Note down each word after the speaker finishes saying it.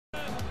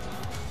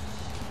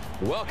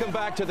Welcome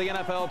back to the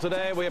NFL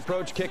today. We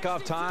approach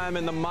kickoff time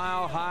in the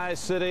Mile High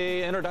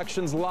City.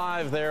 Introductions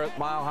live there at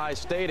Mile High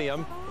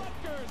Stadium.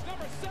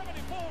 Number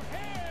 74,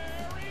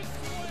 Harry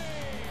Swing.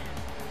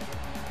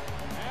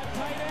 At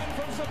tight end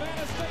from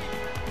Savannah State,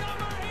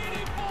 number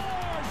 84,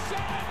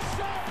 Shannon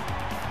Sharp.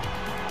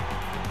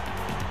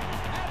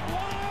 At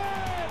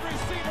wide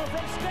receiver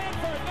from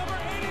Stanford, number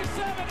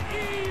 87,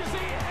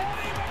 Easy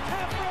Eddie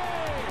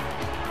McCaffrey.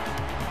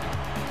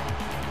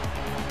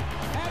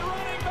 At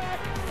running back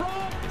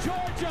from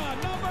Georgia,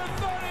 number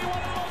 30, one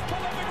of the most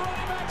prolific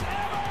running backs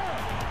ever,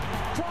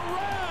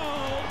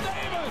 Terrell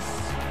Davis.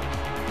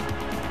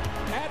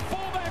 At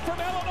fullback from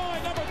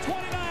Illinois, number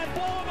 29,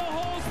 blowing the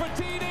holes for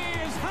TD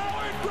is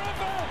Howard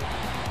Griffin.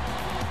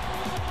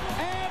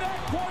 And at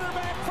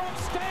quarterback from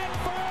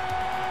Stanford,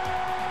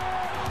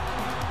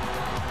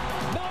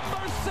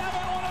 number 7,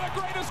 one of the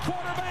greatest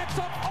quarterbacks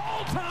of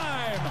all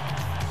time,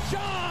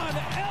 John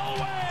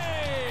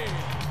Elway.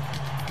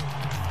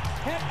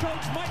 Head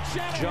coach Mike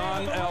Shanahan.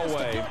 John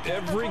Elway,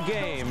 every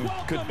game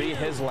could be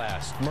his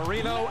last.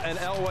 Marino and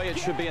Elway, it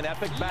should be an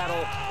epic battle.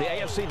 The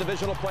AFC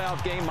divisional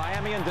playoff game,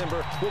 Miami and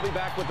Denver. We'll be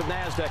back with the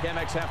NASDAQ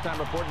MX halftime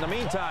report. In the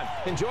meantime,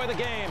 enjoy the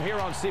game here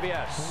on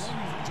CBS.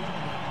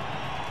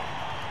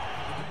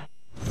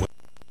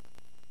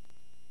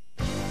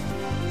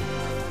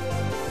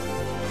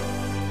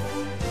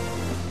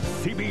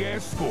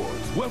 CBS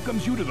Sports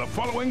welcomes you to the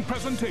following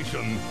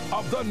presentation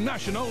of the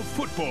National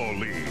Football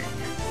League.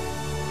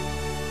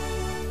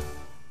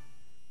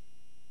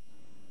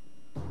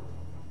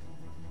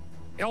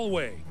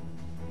 Elway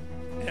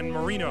and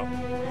Marino.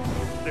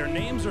 Their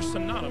names are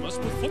synonymous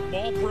with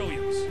football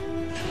brilliance.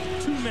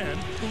 Two men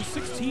who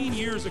 16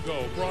 years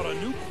ago brought a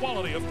new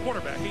quality of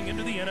quarterbacking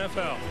into the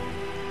NFL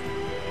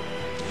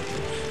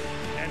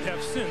and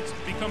have since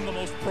become the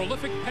most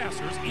prolific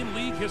passers in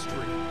league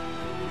history.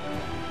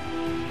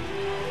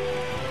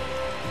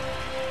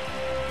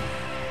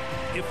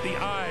 If the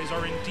eyes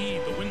are indeed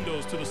the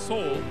windows to the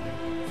soul,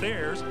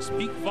 theirs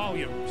speak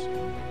volumes.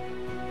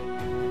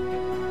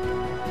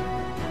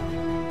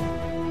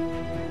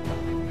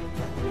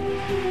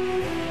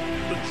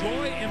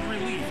 Joy and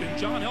relief in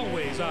John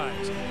Elway's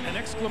eyes, an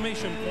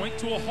exclamation point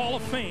to a Hall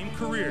of Fame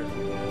career.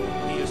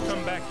 He has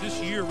come back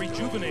this year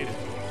rejuvenated,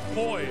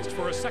 poised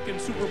for a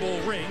second Super Bowl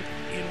ring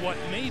in what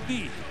may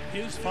be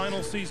his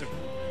final season.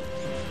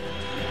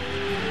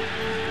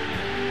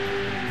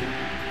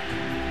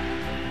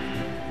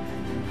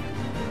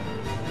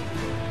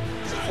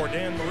 For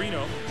Dan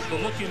Marino, the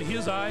look in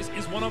his eyes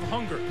is one of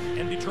hunger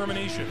and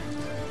determination.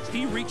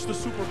 He reached the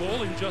Super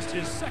Bowl in just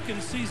his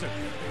second season,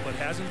 but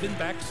hasn't been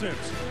back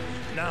since.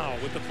 Now,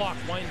 with the clock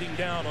winding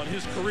down on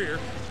his career,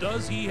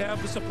 does he have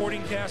the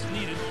supporting cast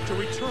needed to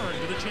return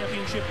to the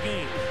championship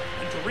game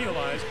and to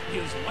realize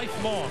his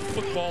lifelong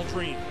football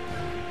dream?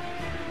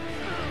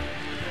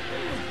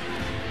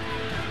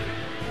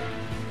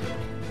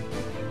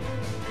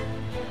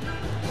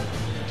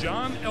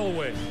 John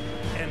Elway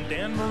and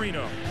Dan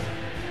Marino,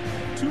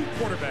 two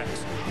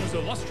quarterbacks whose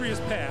illustrious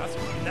paths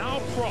now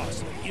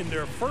cross in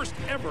their first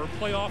ever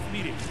playoff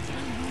meeting.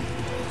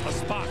 A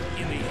spot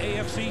in the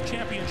AFC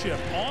Championship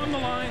on the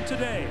line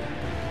today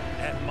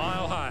at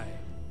Mile High.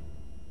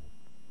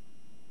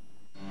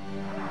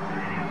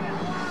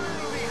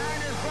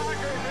 Behind his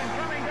blockers and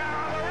coming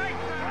down on the right.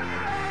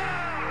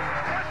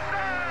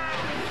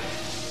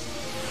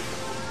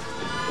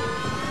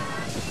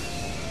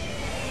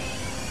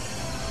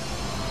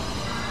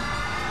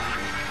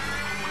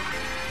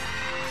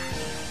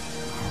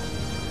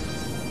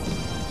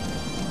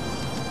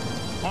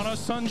 On a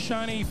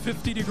sunshiny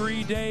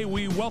 50-degree day,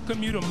 we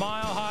welcome you to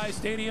Mile High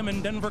Stadium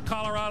in Denver,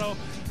 Colorado,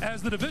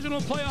 as the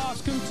divisional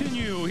playoffs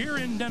continue here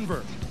in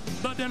Denver.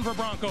 The Denver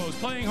Broncos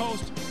playing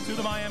host to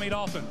the Miami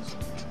Dolphins.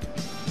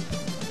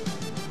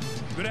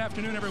 Good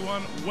afternoon,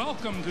 everyone.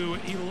 Welcome to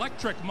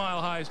electric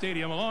Mile High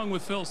Stadium. Along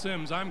with Phil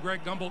Simms, I'm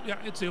Greg Gumbel. Yeah,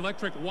 it's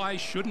electric. Why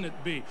shouldn't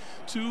it be?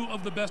 Two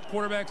of the best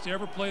quarterbacks to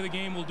ever play the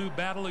game will do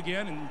battle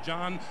again, and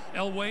John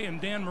Elway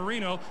and Dan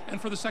Marino, and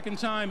for the second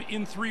time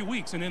in 3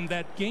 weeks. And in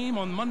that game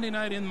on Monday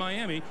night in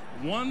Miami,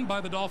 won by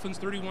the Dolphins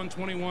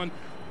 31-21,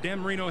 Dan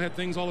Marino had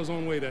things all his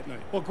own way that night.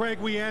 Well, Greg,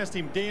 we asked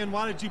him, Dan,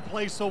 why did you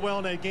play so well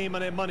in that game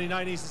on that Monday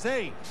night? And he says,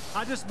 hey,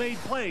 I just made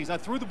plays. I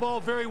threw the ball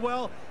very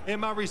well,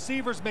 and my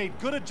receivers made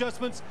good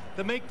adjustments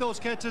to make those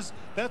catches.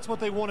 That's what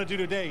they want to do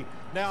today.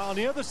 Now, on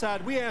the other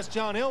side, we asked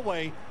John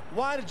Elway,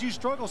 why did you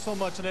struggle so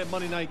much in that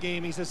Monday night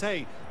game? He says,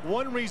 hey,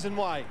 one reason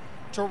why.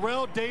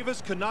 Terrell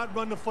Davis could not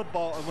run the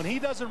football, and when he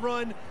doesn't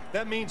run,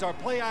 that means our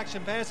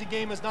play-action passing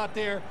game is not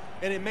there,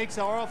 and it makes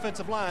our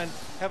offensive line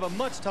have a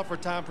much tougher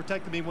time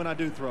protecting me when I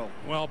do throw.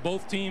 Well,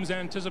 both teams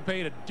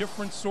anticipate a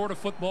different sort of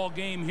football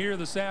game here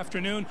this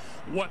afternoon.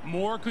 What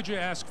more could you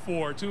ask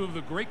for? Two of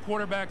the great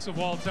quarterbacks of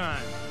all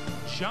time.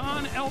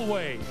 John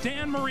Elway,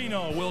 Dan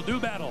Marino will do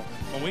battle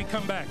when we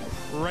come back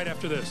right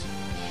after this.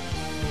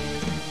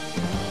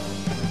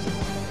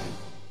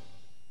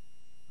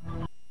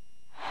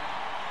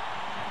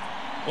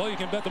 Well, you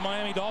can bet the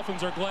Miami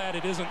Dolphins are glad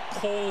it isn't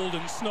cold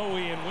and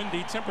snowy and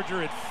windy.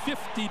 Temperature at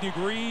 50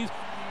 degrees.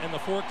 and the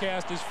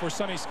forecast is for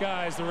sunny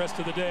skies the rest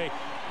of the day.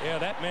 Yeah,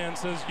 that man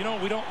says, you know,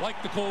 we don't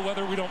like the cold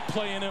weather. We don't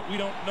play in it. We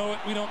don't know it.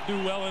 We don't do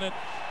well in it.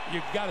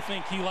 You got to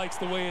think he likes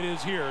the way it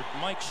is here.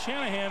 Mike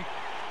Shanahan,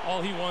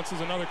 all he wants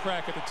is another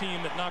crack at the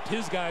team that knocked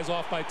his guys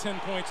off by 10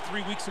 points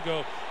 3 weeks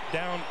ago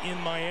down in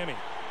Miami.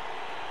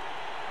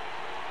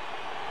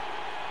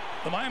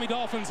 The Miami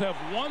Dolphins have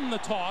won the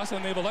toss,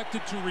 and they've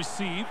elected to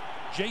receive.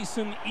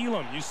 Jason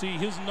Elam, you see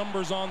his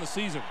numbers on the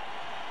season.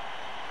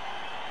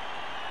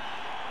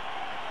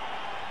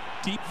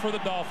 Deep for the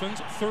Dolphins,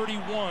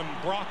 31,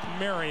 Brock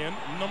Marion.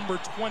 Number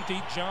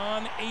 20,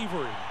 John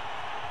Avery.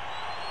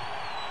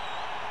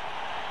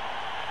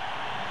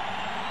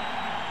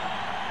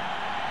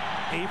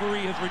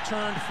 Avery has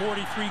returned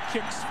 43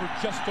 kicks for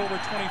just over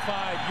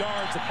 25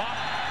 yards a pop,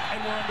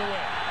 and we're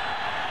underway.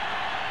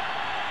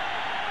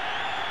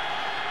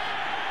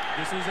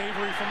 This is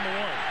Avery from the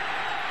 1.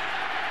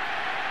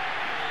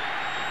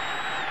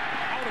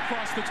 Out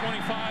across the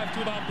 25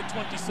 to about the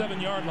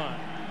 27-yard line.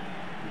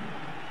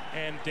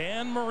 And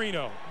Dan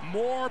Marino,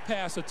 more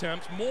pass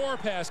attempts, more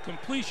pass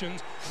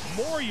completions,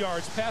 more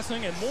yards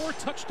passing, and more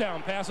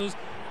touchdown passes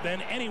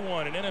than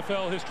anyone in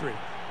NFL history.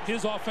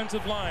 His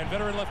offensive line,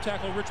 veteran left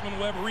tackle Richmond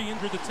Webb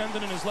re-injured the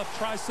tendon in his left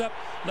tricep.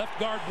 Left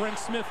guard Brent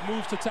Smith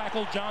moves to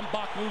tackle. John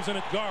Bach moves in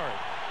at guard.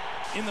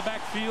 In the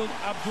backfield,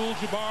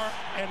 Abdul-Jabbar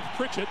and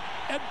Pritchett.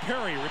 Ed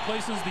Perry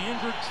replaces the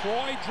injured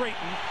Troy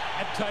Drayton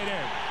at tight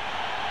end.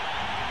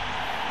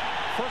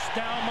 First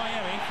down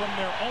Miami from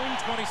their own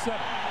 27.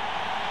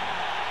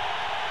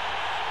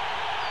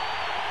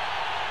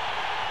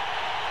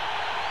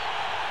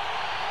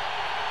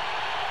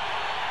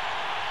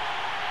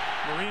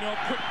 Marino,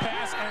 quick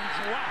pass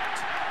and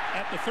dropped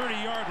at the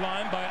 30-yard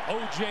line by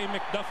O.J.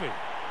 McDuffie.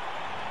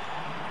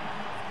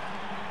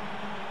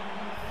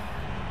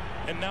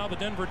 And now the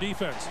Denver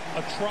defense,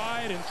 a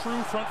tried and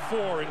true front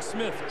four in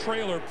Smith,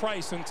 Traylor,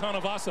 Price, and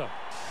Tanavasa.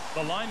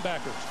 The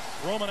linebackers,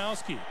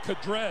 Romanowski,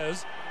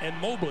 Kadrez, and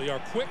Mobley are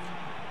quick,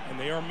 and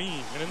they are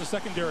mean. And in the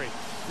secondary,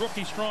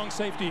 rookie strong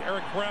safety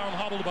Eric Brown,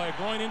 hobbled by a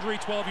groin injury.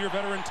 12-year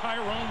veteran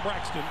Tyrone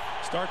Braxton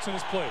starts in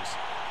his place.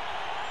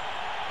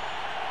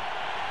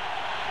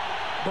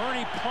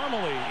 Bernie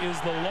Parmalee is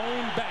the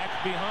lone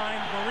back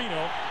behind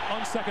Marino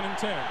on 2nd and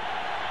 10.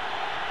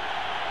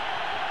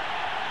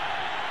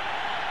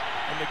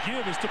 And the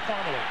give is to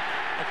Parmalee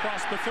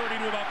across the 30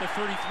 to about the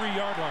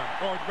 33-yard line,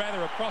 or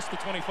rather across the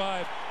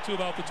 25 to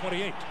about the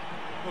 28.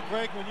 Well,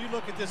 Greg, when you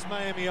look at this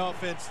Miami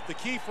offense, the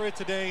key for it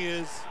today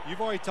is, you've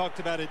already talked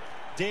about it,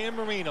 Dan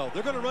Marino.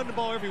 They're going to run the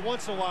ball every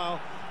once in a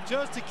while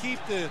just to keep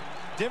the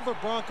Denver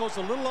Broncos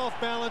a little off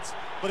balance,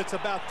 but it's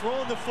about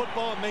throwing the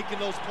football and making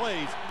those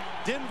plays.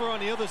 Denver on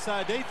the other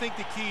side, they think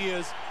the key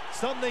is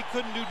something they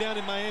couldn't do down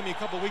in Miami a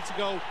couple weeks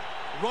ago.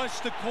 Rush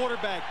the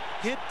quarterback,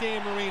 hit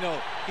Dan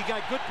Marino. He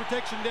got good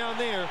protection down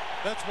there.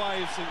 That's why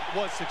it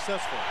was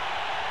successful.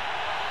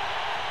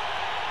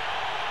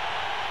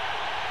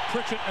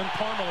 Pritchett and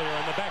Parmalee are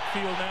in the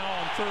backfield now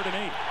on 3rd and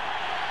 8.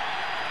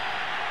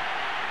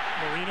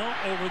 Marino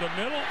over the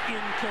middle,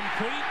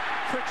 incomplete.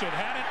 Pritchett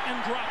had it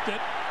and dropped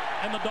it,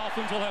 and the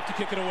Dolphins will have to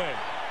kick it away.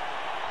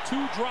 2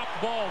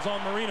 dropped balls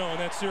on Marino in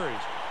that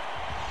series.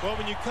 Well,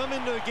 when you come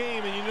into a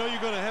game and you know you're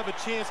going to have a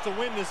chance to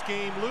win this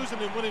game, losing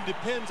and winning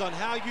depends on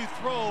how you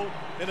throw,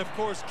 and of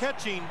course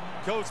catching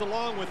goes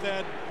along with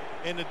that.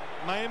 And the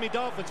Miami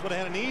Dolphins would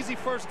have had an easy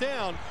first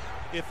down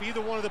if either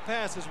one of the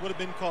passes would have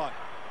been caught.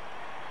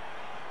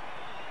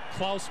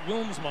 Klaus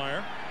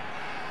Wilmsmeyer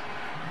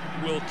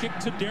will kick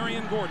to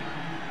Darian Gordon.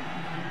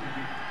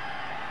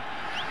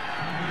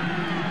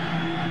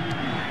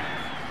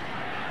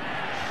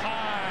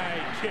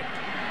 High kick.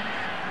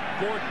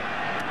 Gordon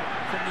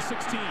from the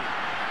 16.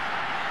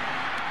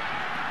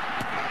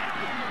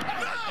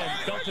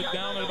 And dumped it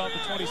down at about the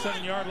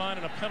 27-yard line,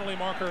 and a penalty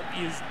marker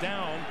is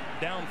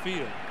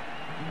downfield.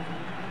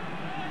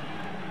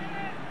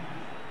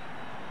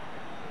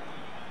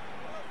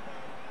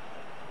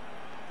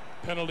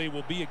 Penalty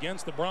will be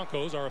against the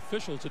Broncos. Our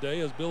official today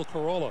is Bill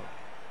Carollo.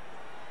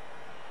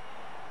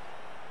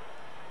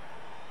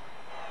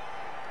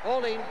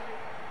 Holding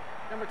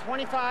number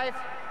 25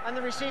 on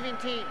the receiving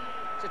team.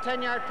 It's a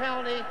 10-yard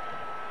penalty.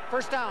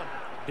 First down.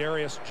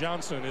 Darius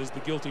Johnson is the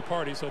guilty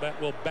party, so that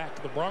will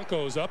back the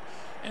Broncos up.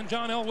 And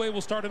John Elway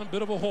will start in a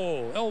bit of a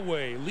hole.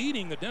 Elway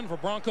leading the Denver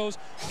Broncos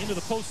into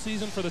the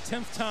postseason for the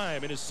 10th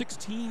time in his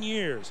 16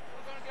 years.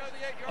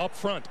 Up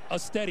front, a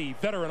steady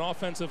veteran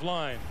offensive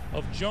line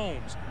of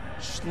Jones,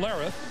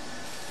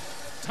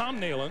 Schlereth, Tom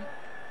Nalen,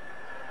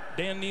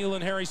 Dan Neal,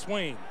 and Harry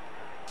Swain.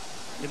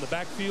 In the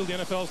backfield, the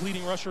NFL's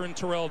leading rusher in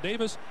Terrell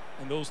Davis,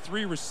 and those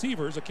 3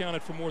 receivers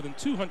accounted for more than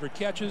 200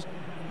 catches,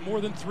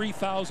 more than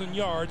 3,000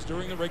 yards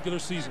during the regular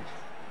season.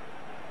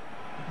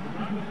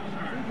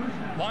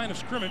 Line of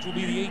scrimmage will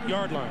be the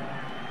 8-yard line.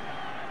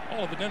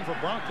 All of the Denver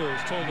Broncos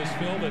told us,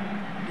 Phil, that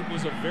it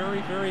was a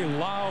very, very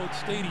loud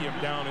stadium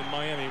down in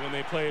Miami when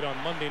they played on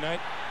Monday night.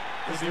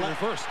 As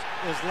reversed.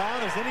 As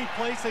loud as any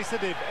place they said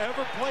they've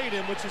ever played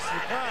in, which is a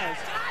surprise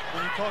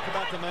when you talk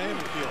about the Miami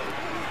field.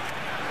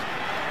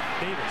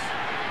 Davis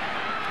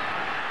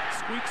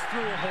squeaks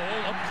through a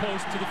hole up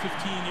close to the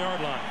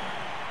 15-yard line.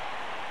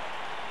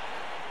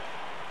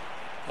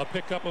 A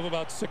pickup of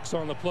about 6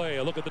 on the play.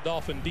 A look at the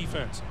Dolphin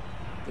defense.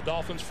 The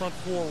Dolphins front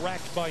four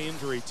racked by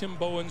injury. Tim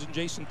Bowens and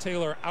Jason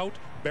Taylor out.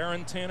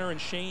 Baron Tanner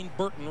and Shane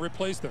Burton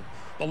replace them.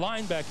 The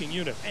linebacking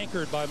unit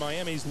anchored by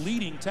Miami's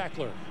leading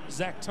tackler,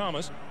 Zach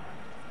Thomas.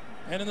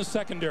 And in the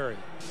secondary,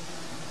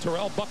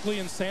 Terrell Buckley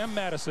and Sam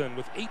Madison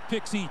with 8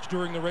 picks each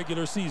during the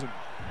regular season.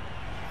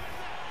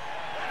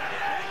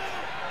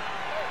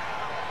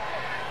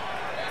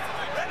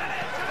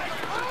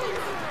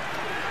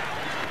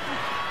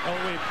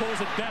 Elway pulls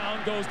it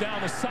down, goes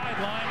down the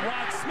sideline.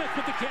 Rod Smith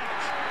with the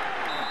catch.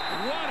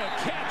 What a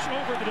catch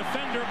over the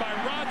defender by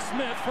Rod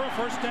Smith for a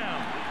first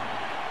down.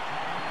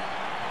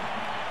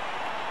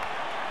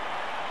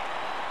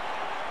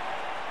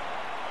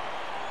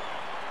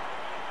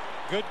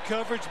 Good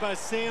coverage by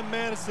Sam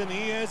Madison.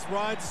 He has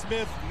Rod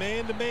Smith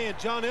man-to-man.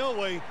 John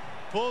Elway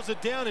pulls it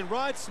down, and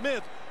Rod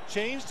Smith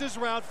changed his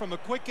route from a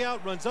quick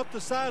out, runs up the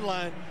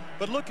sideline.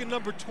 But look at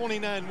number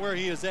 29 where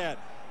he is at.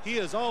 He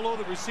is all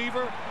over the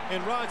receiver,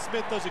 and Rod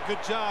Smith does a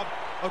good job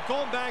of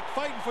going back,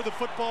 fighting for the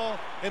football,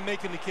 and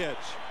making the catch.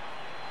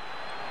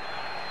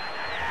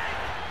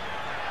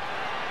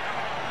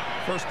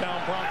 First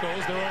down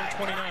Broncos, their own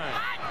 29.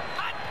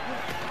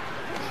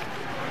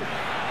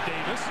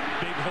 Davis,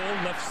 big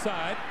hole left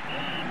side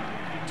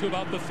to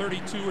about the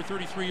 32 or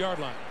 33-yard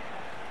line.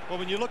 Well,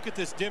 when you look at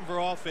this Denver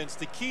offense,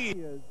 the key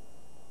is,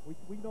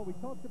 we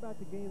talked about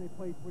the game they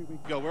played 3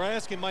 weeks ago. We're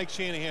asking Mike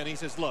Shanahan. He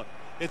says, look,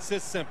 it's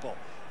this simple.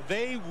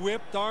 They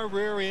whipped our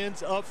rear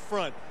ends up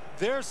front.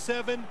 Their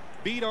 7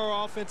 beat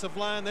our offensive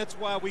line. That's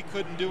why we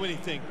couldn't do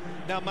anything.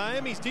 Now,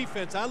 Miami's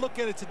defense, I look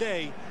at it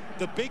today,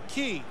 the big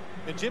key,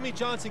 and Jimmy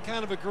Johnson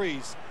kind of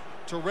agrees,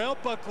 Terrell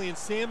Buckley and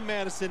Sam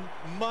Madison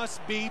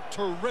must be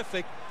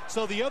terrific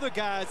so the other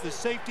guys, the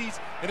safeties,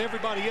 and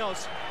everybody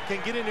else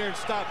can get in there and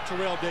stop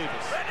Terrell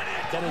Davis.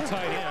 Double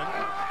tight end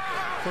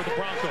for the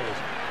Broncos.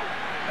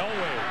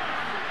 Elway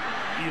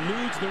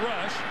eludes the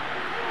rush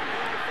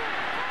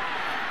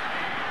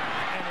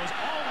and was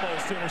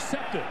almost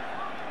intercepted.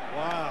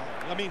 Wow.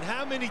 I mean,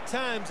 how many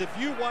times, if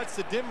you watch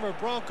the Denver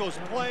Broncos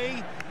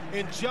play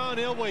and John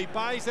Elway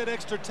buys that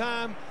extra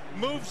time,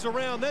 moves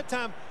around, that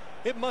time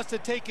it must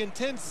have taken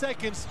 10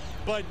 seconds,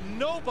 but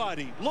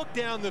nobody looked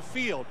down the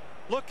field.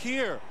 Look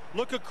here.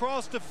 Look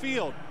across the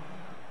field.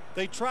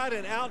 They tried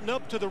an out and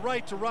up to the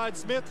right to Rod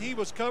Smith. He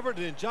was covered,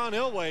 and John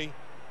Elway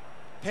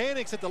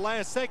panics at the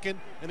last second,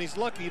 and he's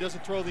lucky he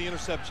doesn't throw the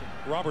interception.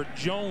 Robert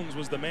Jones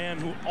was the man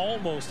who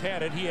almost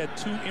had it. He had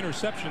 2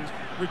 interceptions,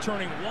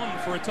 returning 1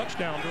 for a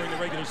touchdown during the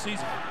regular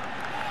season.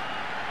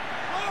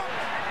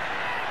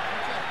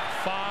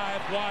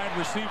 5 wide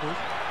receivers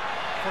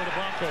for the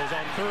Broncos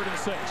on 3rd and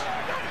 6.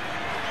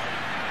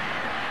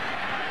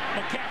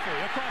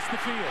 McCaffrey across the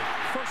field.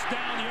 First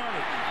down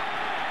yardage.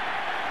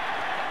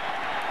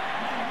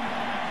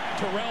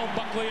 Terrell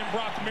Buckley and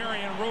Brock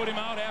Marion rode him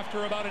out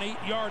after about an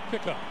 8-yard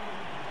pickup.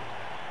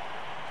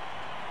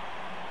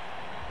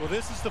 Well,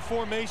 this is the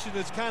formation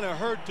that's kind of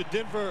hurt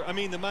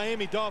the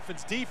Miami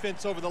Dolphins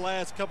defense over the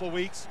last couple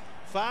weeks.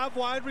 5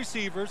 wide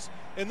receivers,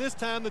 and this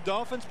time the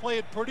Dolphins play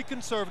it pretty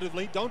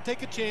conservatively. Don't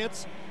take a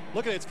chance.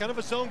 Look at it. It's kind of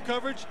a zone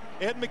coverage.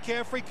 Ed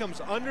McCaffrey comes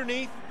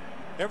underneath.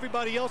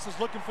 Everybody else is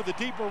looking for the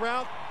deeper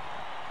route.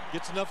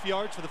 Gets enough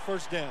yards for the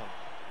first down.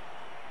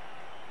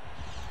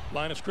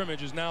 Line of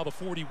scrimmage is now the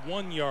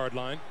 41-yard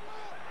line.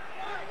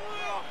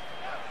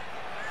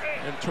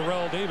 And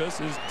Terrell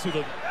Davis is to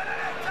the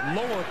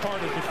lower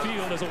part of the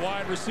field as a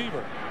wide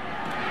receiver.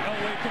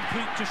 Elway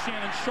complete to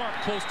Shannon Sharp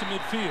close to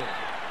midfield.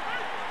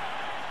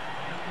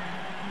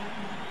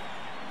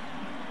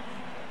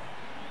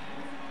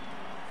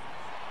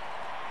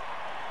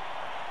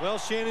 Well,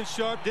 Shannon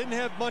Sharp didn't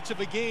have much of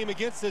a game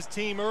against this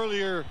team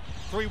earlier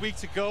 3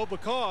 weeks ago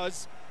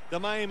because the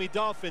Miami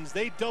Dolphins,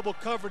 they double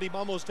covered him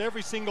almost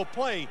every single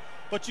play.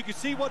 But you can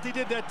see what they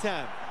did that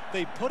time.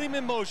 They put him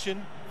in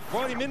motion,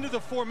 brought him into the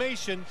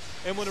formation,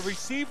 and when a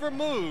receiver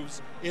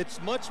moves, it's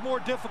much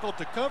more difficult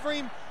to cover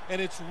him, and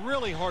it's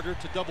really harder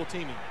to double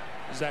team him.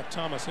 Zach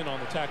Thomas in on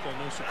the tackle,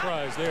 no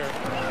surprise there.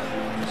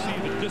 You see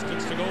the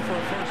distance to go for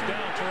a first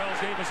down. Terrell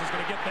Davis is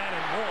going to get that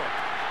and more.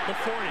 The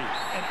 40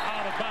 and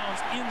out of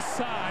bounds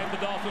inside the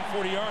Dolphin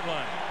 40-yard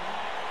line.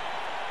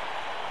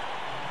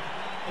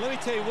 Let me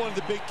tell you one of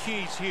the big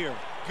keys here.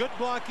 Good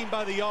blocking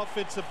by the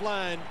offensive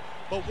line,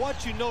 but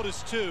what you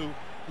notice too,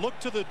 look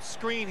to the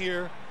screen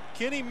here.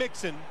 Kenny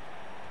Mixon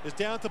is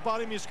down at the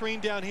bottom of your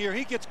screen down here.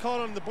 He gets caught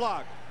on the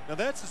block. Now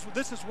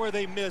this is where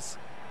they miss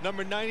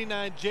number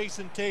 99,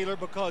 Jason Taylor,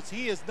 because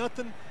he is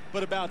nothing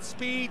but about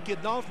speed,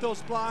 getting off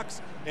those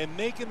blocks and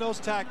making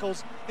those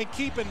tackles and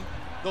keeping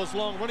those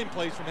long running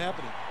plays from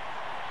happening.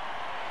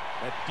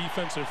 That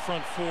defensive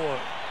front four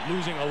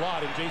losing a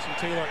lot in Jason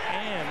Taylor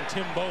and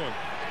Tim Bowen.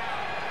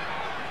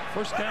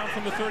 First down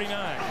from the 39. The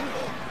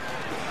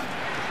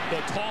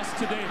toss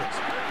to Davis.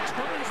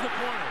 Turns the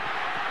corner.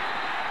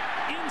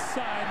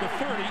 Inside the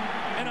 30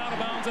 and out of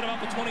bounds at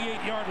about the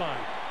 28-yard line.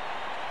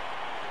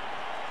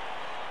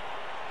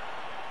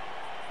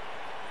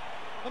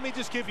 Let me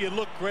just give you a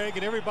look, Greg,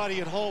 and everybody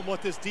at home,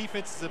 what this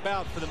defense is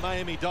about for the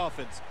Miami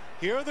Dolphins.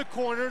 Here are the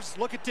corners.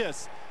 Look at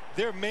this.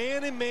 They're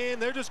man and man.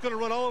 They're just going to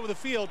run all over the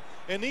field.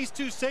 And these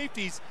two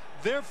safeties,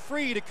 they're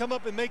free to come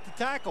up and make the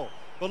tackle.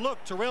 But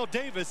look, Terrell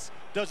Davis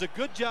does a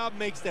good job,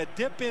 makes that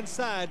dip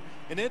inside,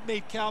 and it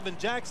made Calvin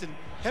Jackson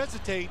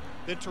hesitate.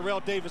 Then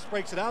Terrell Davis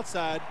breaks it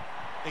outside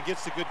and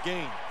gets the good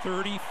gain.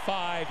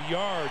 35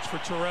 yards for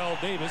Terrell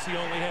Davis. He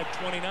only had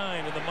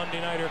 29 in the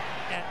Monday Nighter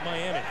at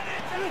Miami.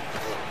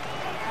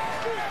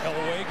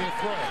 Elway going to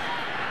throw.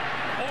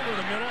 Over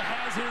the middle,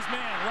 has his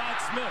man, Rod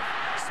Smith.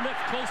 Smith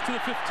close to the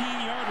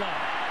 15-yard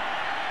line.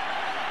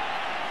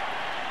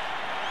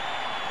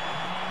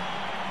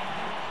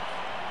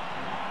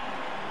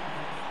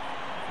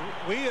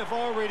 We have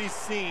already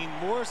seen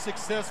more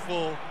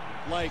successful,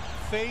 like,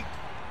 fake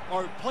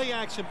or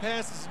play-action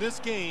passes in this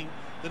game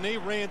than they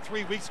ran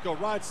 3 weeks ago.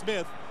 Rod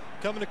Smith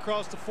coming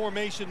across the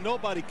formation,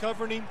 nobody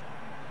covering him.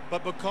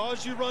 But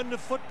because you run the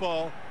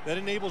football, that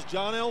enables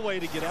John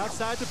Elway to get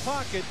outside the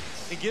pocket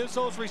and gives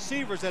those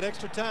receivers that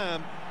extra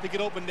time to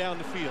get open down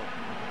the field.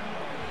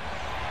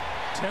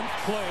 10th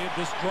play of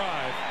this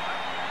drive.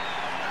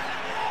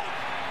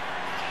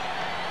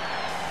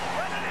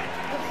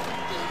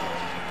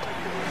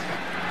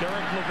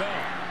 Derek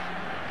Lavelle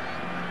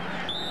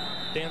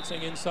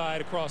dancing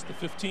inside across the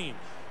 15.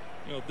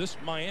 You know, this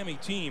Miami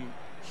team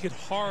hit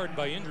hard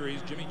by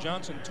injuries. Jimmy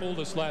Johnson told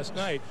us last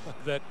night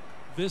that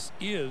this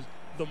is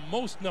the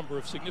most number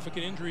of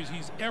significant injuries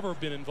he's ever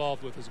been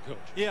involved with as a coach.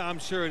 Yeah, I'm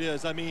sure it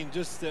is. I mean,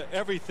 just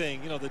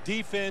everything, you know, the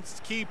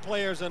defense, key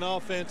players on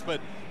offense,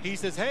 but he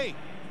says, hey,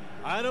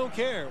 I don't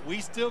care.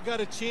 We still got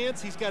a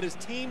chance. He's got his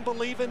team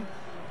believing.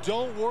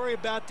 Don't worry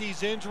about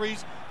these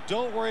injuries.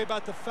 Don't worry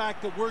about the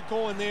fact that we're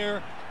going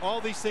there.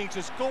 All these things,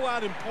 just go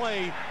out and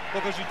play,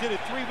 because you did it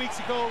 3 weeks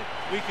ago.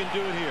 We can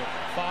do it here.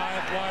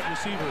 5 wide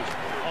receivers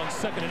on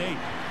 2nd and 8.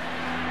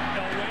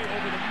 Elway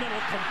over the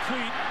middle,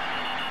 complete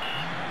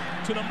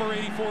to number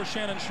 84,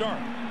 Shannon Sharp.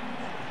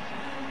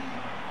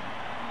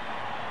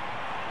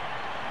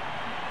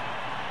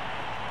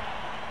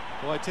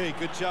 Well, I tell you,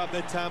 good job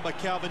that time by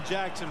Calvin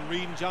Jackson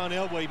reading John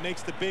Elway,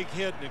 makes the big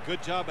hit, and a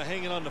good job of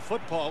hanging on the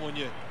football when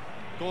you're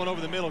going over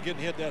the middle,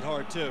 getting hit that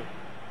hard too.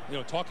 You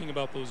know, talking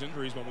about those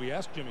injuries, when we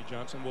asked Jimmy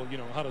Johnson, well, you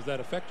know, how does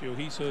that affect you?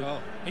 He said,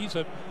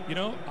 you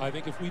know, I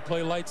think if we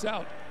play lights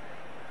out,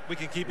 we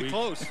can keep it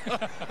close.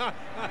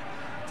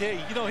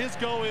 You know, his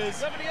goal is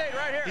 78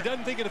 right here. He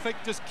doesn't think it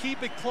affects, just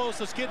keep it close.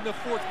 Let's get in the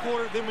 4th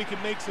quarter, then we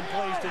can make some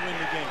plays to win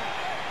the game.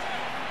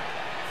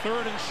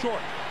 3rd and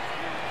short.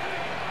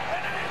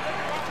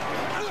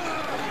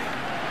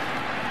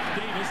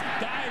 Davis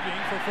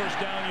diving for first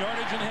down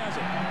yardage and has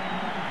it.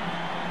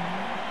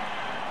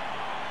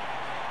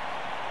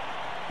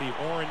 The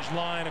orange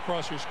line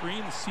across your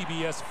screen, the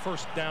CBS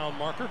first down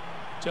marker,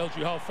 tells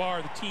you how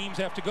far the teams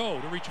have to go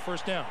to reach a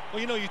first down.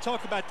 Well, you know, you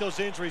talk about those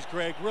injuries,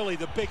 Greg. Really,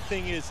 the big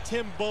thing is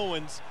Tim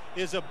Bowens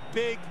is a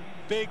big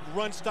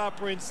run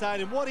stopper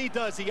inside. And what he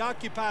does, he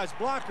occupies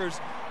blockers,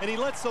 and he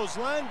lets those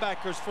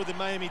linebackers for the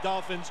Miami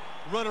Dolphins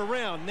run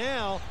around.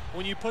 Now,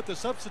 when you put the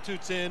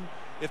substitutes in,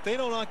 if they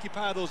don't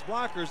occupy those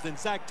blockers, then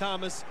Zach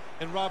Thomas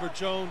and Robert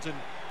Jones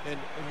and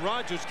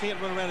Rodgers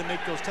can't run around and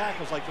make those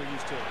tackles like they're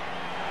used to.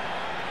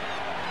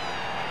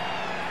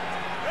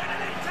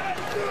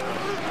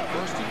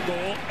 First and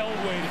goal,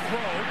 Elway to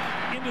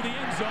throw into the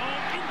end zone,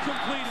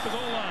 incomplete at the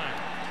goal line,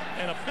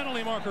 and a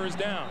penalty marker is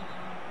down.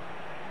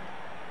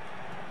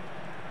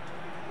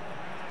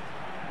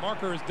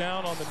 Marker is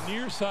down on the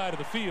near side of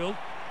the field,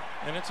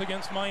 and it's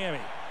against Miami.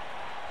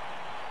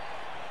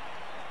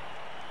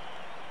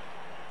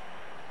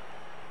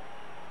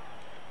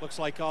 Looks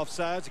like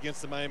offsides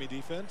against the Miami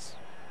defense.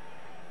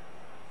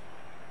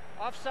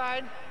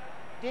 Offside,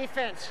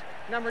 defense,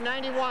 number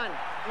 91,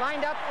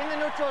 lined up in the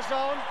neutral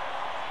zone.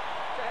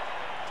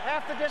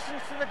 Half the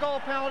distance to the goal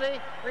penalty,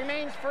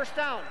 remains first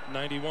down.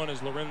 91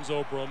 is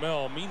Lorenzo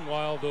Bromell.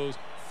 Meanwhile, those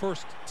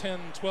first 10,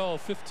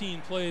 12, 15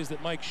 plays that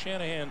Mike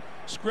Shanahan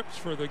scripts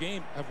for the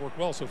game have worked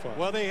well so far.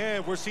 Well, they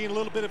have. We're seeing a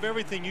little bit of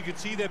everything. You can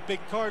see that big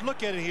card.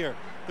 Look at it here.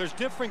 There's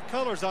different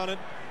colors on it.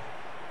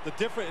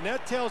 And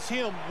that tells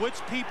him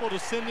which people to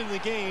send in the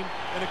game.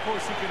 And, of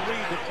course, he can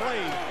read the play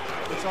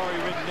that's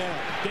already written down.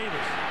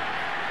 Davis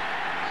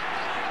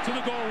to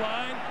the goal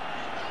line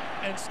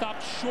and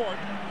stopped short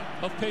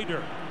of pay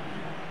dirt.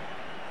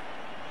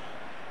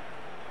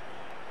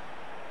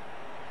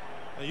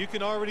 Now you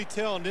can already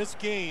tell in this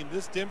game,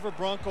 this Denver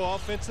Bronco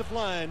offensive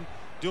line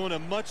doing a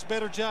much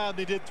better job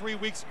than they did 3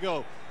 weeks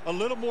ago. A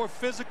little more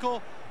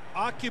physical,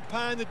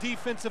 occupying the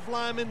defensive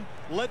lineman,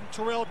 letting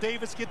Terrell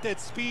Davis get that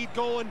speed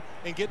going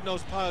and getting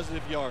those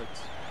positive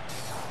yards.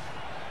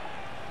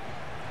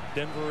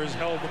 Denver has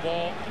held the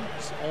ball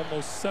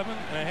almost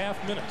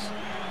 7.5 minutes.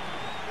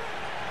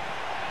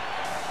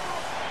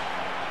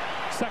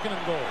 2nd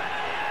and goal.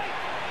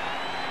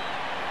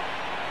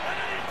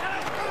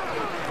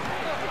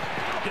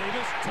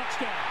 Davis,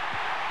 touchdown.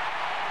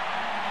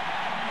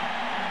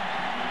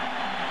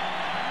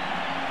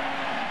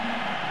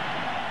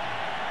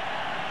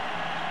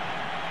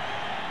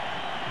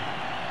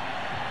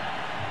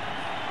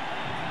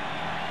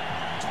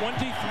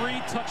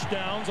 23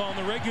 touchdowns on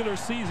the regular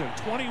season,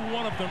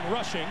 21 of them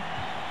rushing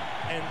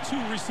and 2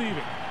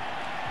 receiving.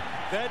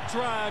 That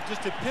drive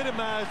just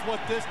epitomized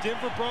what this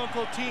Denver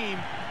Bronco team,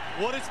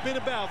 what it's been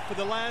about for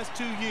the last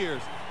 2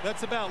 years.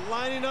 That's about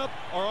lining up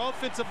our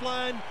offensive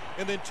line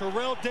and then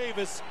Terrell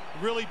Davis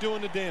really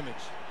doing the damage.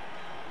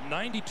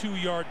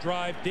 92-yard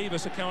drive,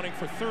 Davis accounting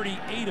for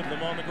 38 of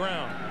them on the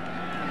ground.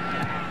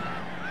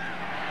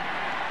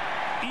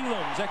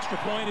 Elam's extra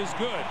point is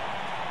good.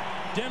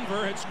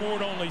 Denver had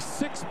scored only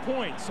 6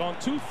 points on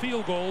 2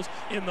 field goals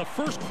in the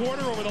first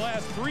quarter over the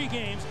last 3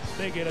 games.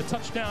 They get a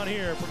touchdown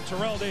here from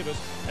Terrell Davis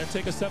and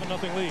take a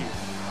 7-0 lead.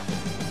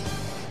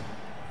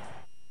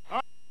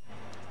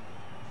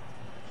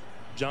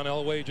 John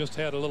Elway just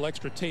had a little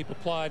extra tape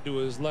applied to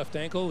his left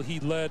ankle. He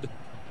led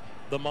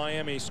the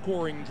Miami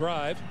scoring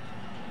drive,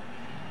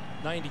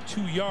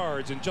 92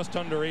 yards in just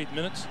under 8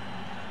 minutes,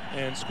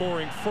 and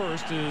scoring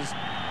first is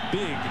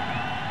big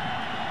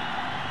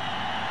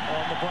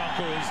on the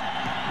Broncos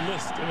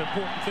list of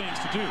important things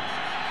to do.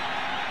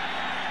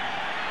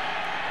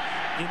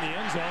 In the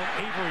end zone,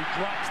 Avery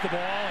drops the ball,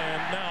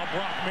 and now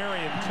Brock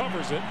Marion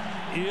covers it.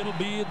 It'll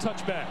be a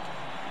touchback.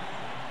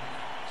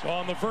 So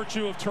on the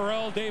virtue of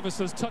Terrell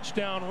Davis's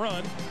touchdown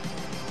run,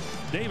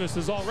 Davis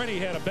has already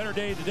had a better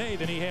day today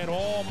than he had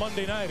all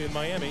Monday night in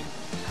Miami.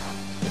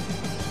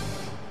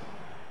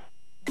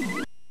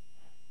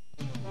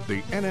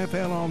 The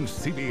NFL on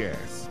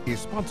CBS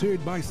is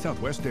sponsored by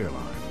Southwest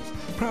Airlines,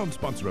 proud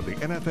sponsor of the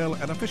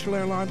NFL and official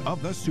airline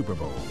of the Super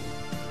Bowl.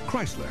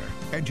 Chrysler,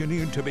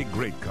 engineered to make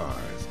great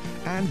cars.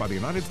 And by the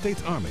United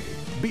States Army,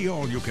 be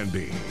all you can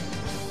be.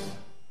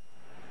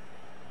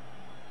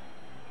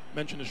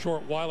 Mentioned a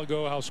short while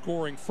ago how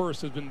scoring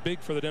first has been big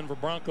for the Denver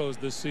Broncos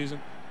this season.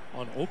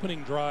 On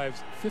opening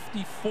drives,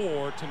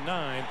 54-9.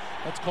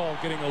 That's called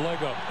getting a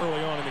leg up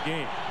early on in the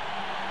game.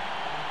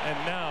 And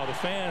now the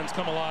fans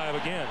come alive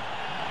again.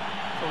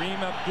 Kareem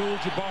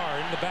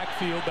Abdul-Jabbar in the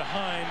backfield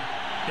behind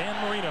Dan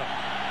Marino.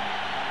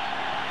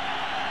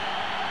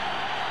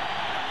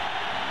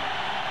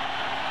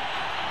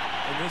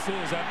 And this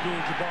is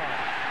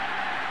Abdul-Jabbar.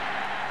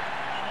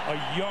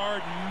 A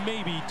yard,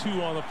 maybe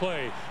 2 on the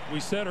play. We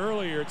said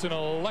earlier it's an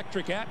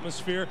electric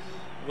atmosphere.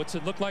 What's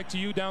it look like to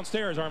you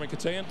downstairs, Armin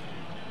Katayan?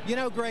 You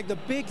know, Greg, the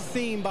big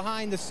theme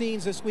behind the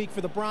scenes this week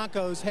for the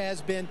Broncos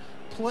has been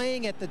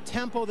playing at the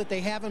tempo that they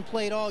haven't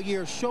played all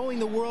year, showing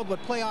the world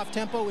what playoff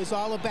tempo is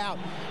all about.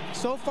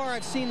 So far,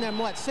 I've seen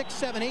them, 6,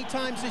 7, 8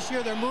 times this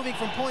year. They're moving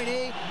from point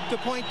A to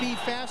point B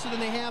faster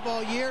than they have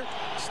all year.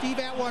 Steve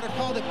Atwater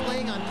called it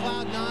playing on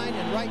cloud 9,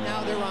 and right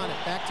now they're on it.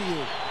 Back to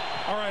you.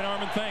 All right,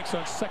 Armin, thanks.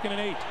 On 2nd and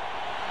 8.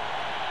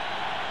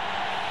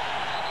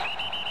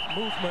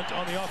 Movement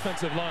on the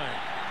offensive line.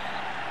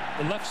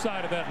 The left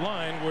side of that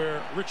line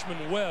where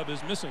Richmond Webb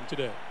is missing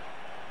today.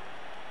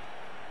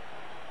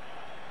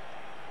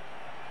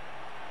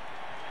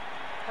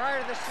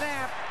 Prior to the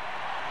snap,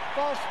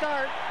 false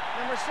start,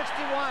 number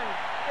 61,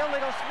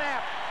 illegal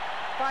snap,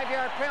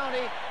 5-yard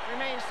penalty,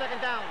 remains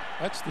 2nd down.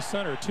 That's the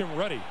center, Tim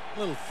Ruddy.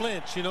 Little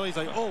flinch, you know, he's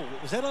like, oh,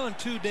 was that on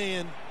 2,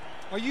 Dan?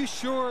 Are you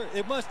sure?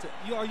 It must.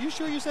 Are you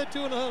sure you said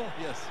 2 in the huddle?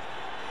 Yes.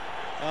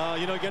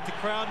 You know, get the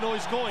crowd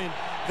noise going.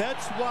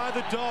 That's why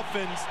the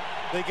Dolphins,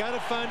 they got to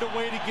find a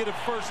way to get a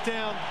first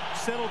down,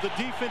 settle the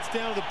defense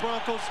down to the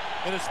Broncos,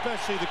 and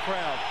especially the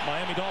crowd.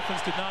 Miami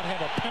Dolphins did not have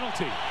a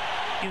penalty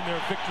in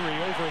their victory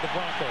over the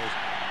Broncos.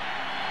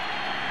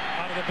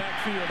 Out of the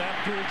backfield,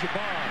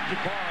 Abdul-Jabbar.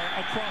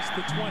 Jabbar across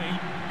the 20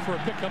 for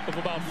a pickup of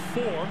about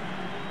 4.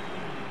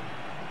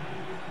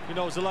 You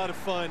know, it was a lot of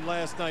fun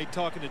last night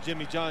talking to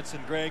Jimmy Johnson,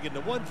 Greg, and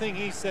the one thing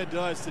he said to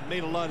us that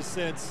made a lot of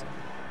sense,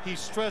 he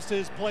stressed to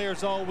his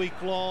players all week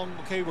long,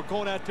 okay, we're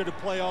going out there to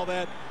play all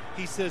that.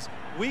 He says,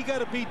 we got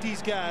to beat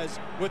these guys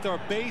with our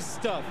base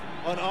stuff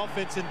on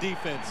offense and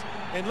defense.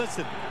 And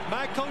listen,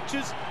 my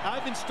coaches,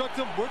 I've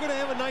instructed them, we're going to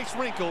have a nice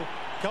wrinkle,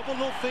 a couple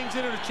little things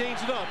in there to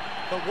change it up,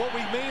 but what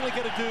we mainly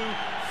got to do,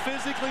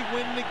 physically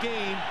win the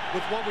game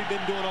with what we've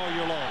been doing all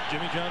year long.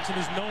 Jimmy Johnson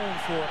is known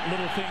for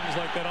little things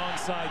like that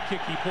onside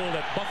kick he pulled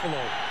at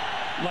Buffalo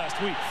last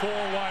week. 4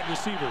 wide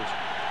receivers.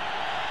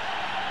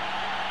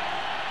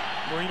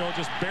 Marino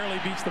just barely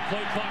beats the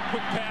play clock.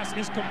 Quick pass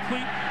is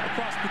complete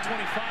across the 25,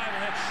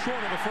 and that's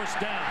short of a first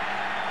down.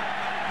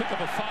 Pick up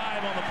a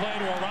 5 on the play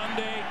to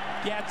Oronde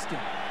Gadsden.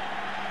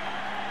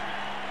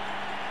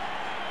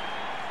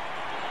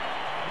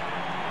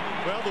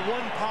 Well, the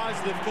one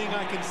positive thing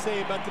I can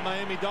say about the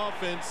Miami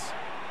Dolphins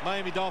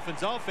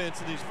offense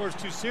in these first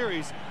 2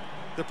 series,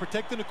 they're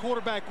protecting the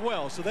quarterback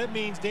well. So that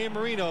means Dan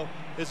Marino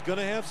is going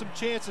to have some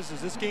chances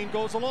as this game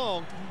goes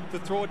along to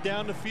throw it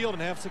down the field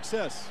and have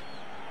success.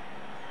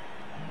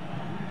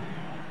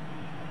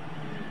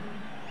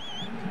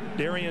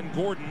 Darian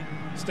Gordon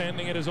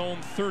standing at his own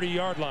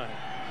 30-yard line.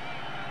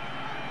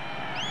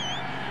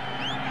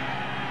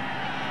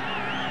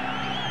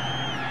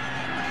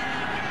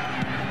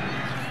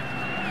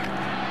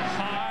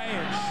 High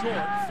and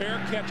short,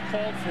 fair catch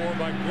called for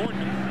by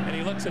Gordon, and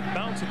he lets it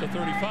bounce at the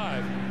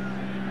 35.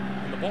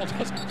 And the ball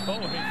doesn't go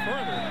any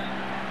further.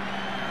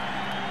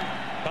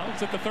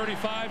 Bounce at the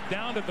 35,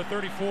 down at the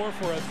 34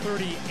 for a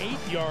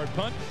 38-yard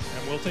punt.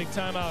 And we'll take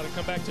time out and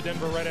come back to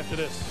Denver right after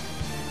this.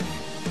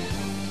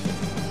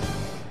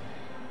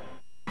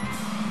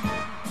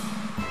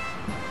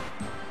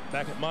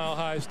 Back at Mile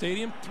High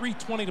Stadium,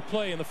 3:20 to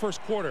play in the first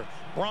quarter.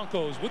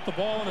 Broncos with the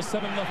ball in a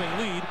 7-0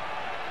 lead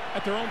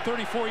at their own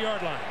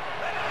 34-yard line.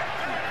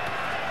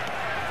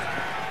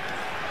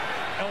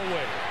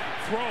 Elway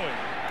throwing.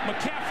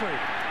 McCaffrey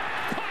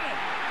caught it.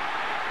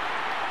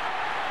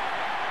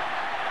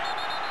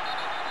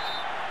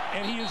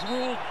 And he is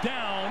ruled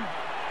down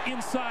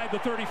inside the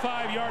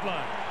 35-yard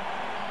line.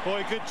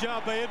 Boy, good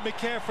job by Ed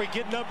McCaffrey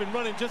getting up and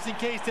running just in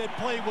case that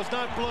play was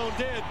not blown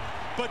dead.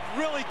 But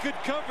really good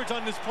coverage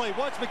on this play.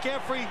 Watch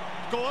McCaffrey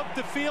go up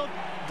the field.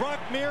 Brock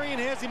Marion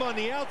has him on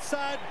the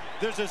outside.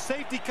 There's a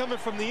safety coming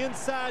from the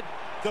inside.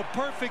 The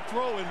perfect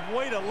throw and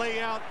way to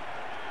lay out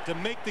to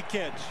make the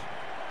catch.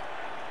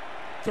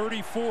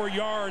 34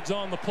 yards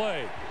on the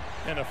play.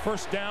 And a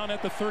first down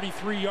at the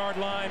 33-yard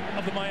line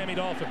of the Miami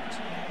Dolphins.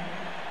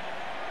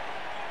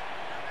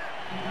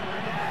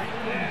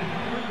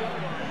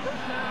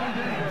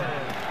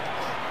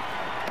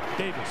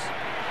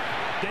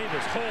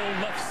 Davis, hole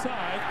left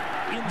side,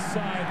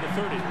 inside the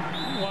 30.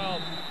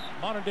 Meanwhile,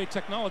 modern-day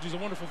technology is a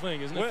wonderful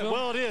thing, isn't it, Phil?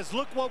 Well, it is.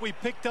 Look what we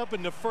picked up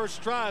in the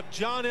first drive.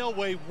 John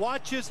Elway,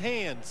 watch his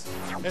hands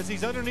as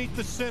he's underneath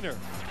the center.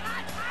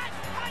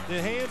 The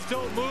hands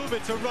don't move.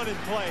 It's a running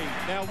play.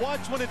 Now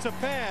watch when it's a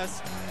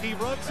pass. He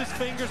rubs his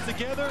fingers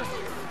together,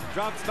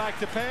 drops back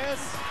to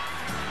pass.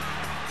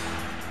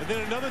 And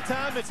then another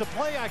time, it's a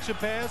play-action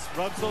pass.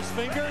 Rubs those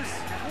fingers,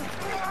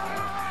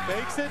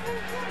 fakes it.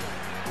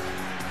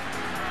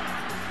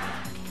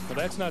 Well,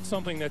 that's not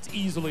something that's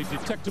easily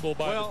detectable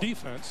by the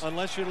defense.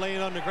 Unless you're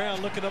laying on the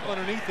ground looking up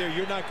underneath there,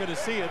 you're not going to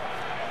see it.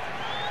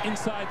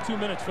 Inside 2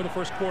 minutes for the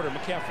first quarter.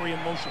 McCaffrey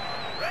in motion.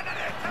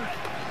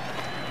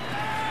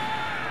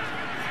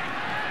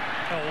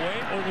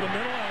 Elway over the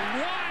middle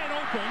and wide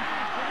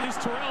open is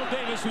Terrell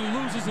Davis, who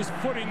loses his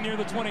footing near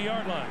the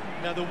 20-yard line.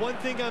 Now, the one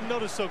thing I've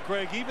noticed,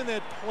 Greg, even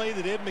that play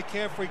that Ed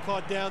McCaffrey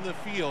caught down the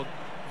field,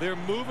 they're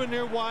moving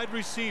their wide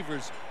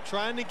receivers,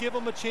 trying to give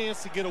them a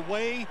chance to get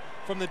away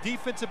from the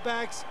defensive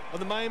backs of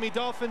the Miami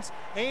Dolphins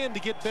and to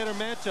get better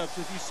matchups.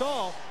 If you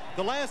saw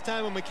the last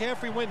time when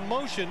McCaffrey went in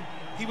motion,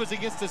 he was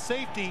against a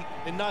safety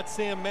and not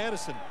Sam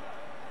Madison.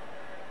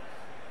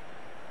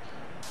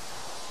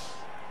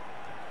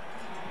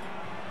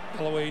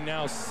 Elway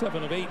now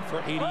 7 of 8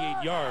 for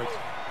 88 yards.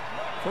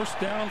 First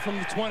down from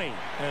the 20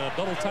 and a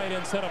double tight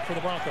end setup for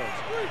the Broncos.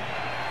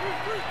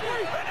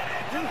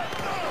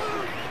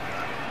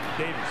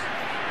 Davis,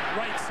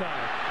 right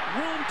side,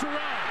 room to run,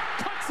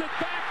 cuts it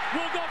back,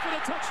 will go for the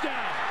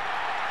touchdown.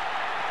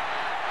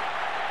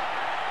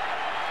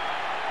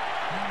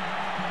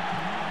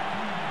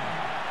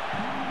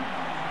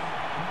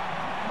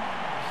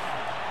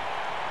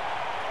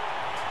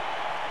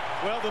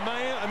 Well, the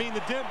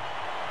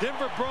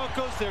Denver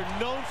Broncos, they're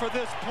known for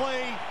this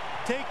play.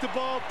 Take the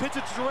ball, pitch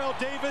it to Terrell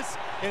Davis,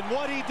 and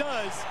what he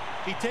does,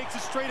 he takes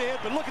it straight ahead.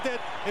 But look at that,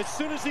 as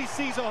soon as he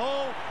sees a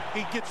hole,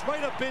 he gets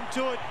right up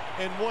into it,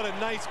 and what a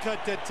nice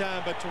cut that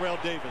time by Terrell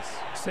Davis.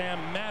 Sam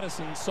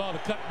Madison saw the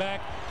cutback,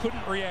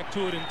 couldn't react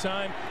to it in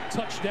time.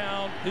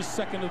 Touchdown, his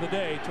second of the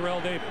day, Terrell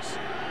Davis.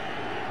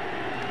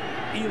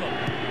 Elam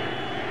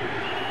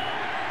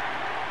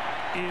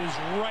is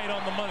right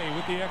on the money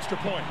with the extra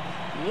point.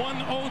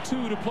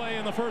 1:02 to play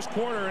in the first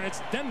quarter, and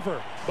it's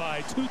Denver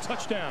by 2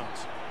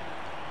 touchdowns.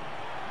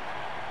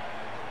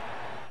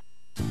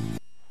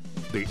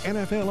 The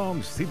NFL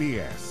on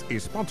CBS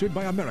is sponsored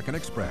by American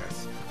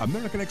Express.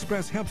 American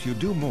Express helps you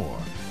do more.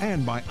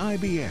 And by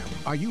IBM.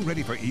 Are you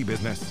ready for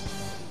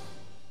e-business?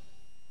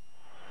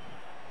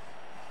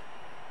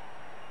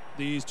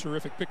 These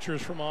terrific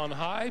pictures from on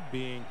high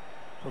being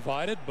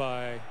provided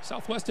by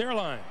Southwest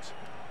Airlines.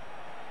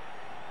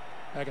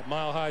 Back at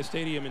Mile High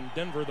Stadium in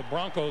Denver, the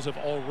Broncos have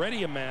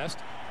already amassed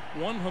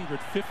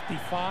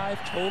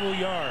 155 total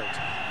yards.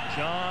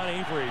 John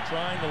Avery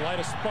trying to light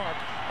a spark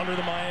under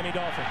the Miami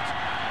Dolphins.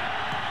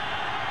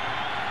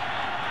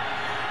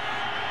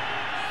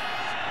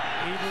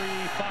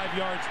 Avery 5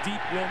 yards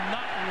deep, will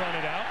not run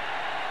it out.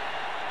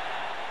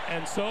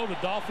 And so the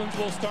Dolphins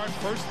will start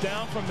first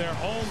down from their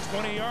own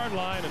 20-yard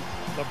line, and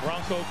the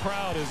Bronco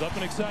crowd is up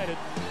and excited.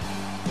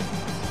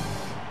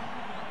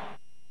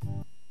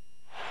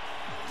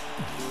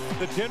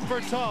 The Denver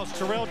toss.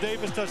 Terrell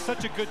Davis does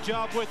such a good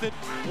job with it.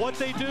 What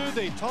they do,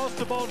 they toss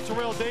the ball to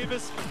Terrell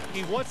Davis.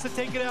 He wants to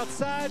take it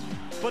outside,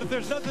 but if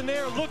there's nothing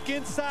there, look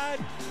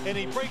inside, and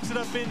he breaks it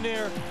up in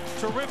there.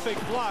 Terrific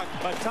block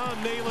by Tom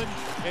Nalen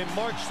and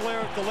Mark Schler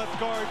at the left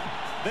guard.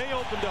 They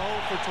opened a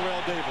hole for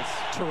Terrell Davis.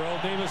 Terrell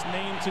Davis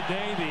named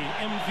today the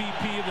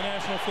MVP of the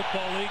National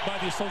Football League by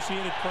the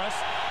Associated Press.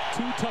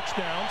 2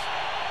 touchdowns.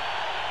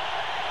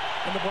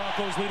 And the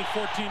Broncos lead at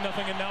 14-0,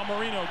 and now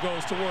Marino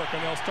goes to work,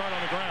 and they'll start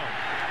on the ground.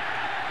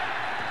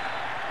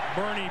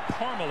 Bernie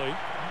Parmalee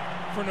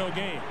for no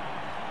gain.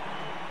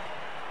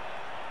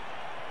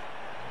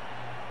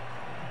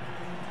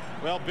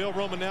 Well, Bill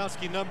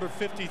Romanowski, number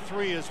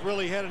 53, has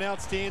really had an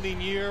outstanding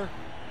year.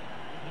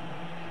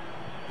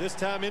 This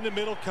time in the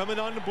middle, coming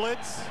on the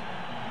blitz.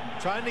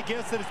 Trying to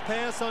guess at his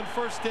pass on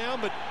first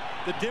down, but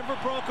the Denver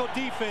Bronco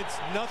defense,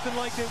 nothing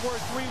like they were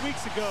 3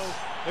 weeks ago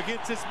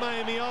against this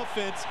Miami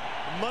offense.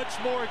 Much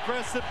more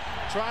aggressive,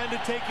 trying to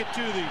take it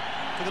to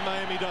the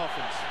Miami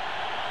Dolphins.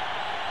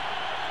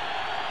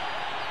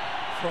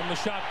 From the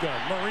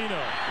shotgun,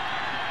 Marino.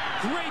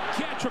 Great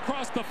catch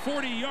across the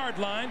 40-yard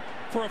line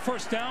for a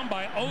first down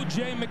by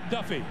O.J.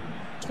 McDuffie.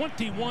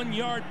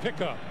 21-yard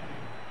pickup.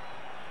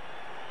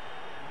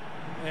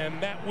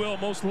 And that will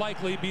most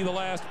likely be the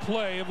last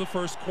play of the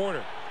first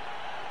quarter.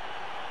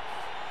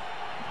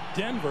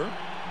 Denver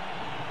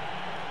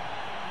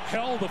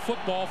held the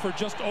football for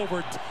just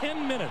over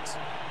 10 minutes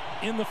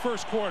in the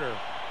first quarter,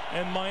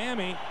 and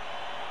Miami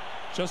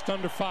just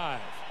under 5.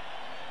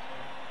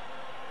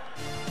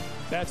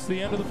 That's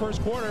the end of the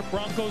first quarter.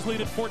 Broncos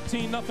lead at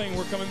 14-0.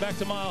 We're coming back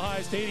to Mile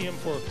High Stadium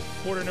for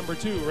quarter number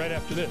 2 right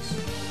after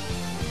this.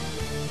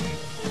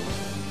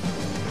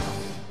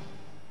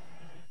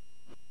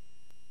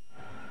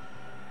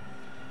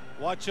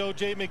 Watch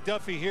O.J.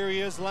 McDuffie. Here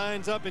he is,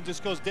 lines up and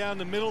just goes down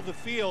the middle of the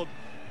field.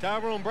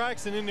 Tyrone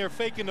Braxton in there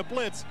faking the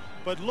blitz,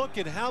 but look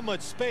at how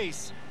much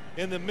space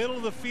in the middle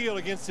of the field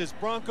against this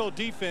Bronco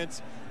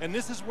defense. And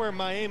this is where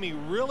Miami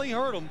really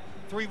hurt them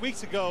 3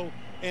 weeks ago.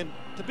 And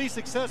to be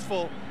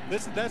successful,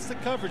 that's the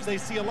coverage they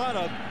see a lot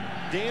of.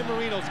 Dan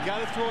Marino's got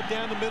to throw it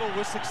down the middle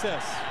with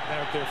success.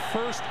 Now their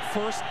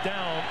first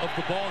down of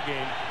the ball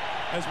game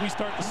as we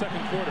start the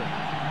second quarter.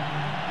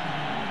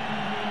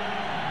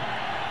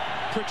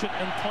 Pritchett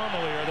and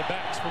Parmalee are the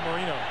backs for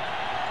Marino.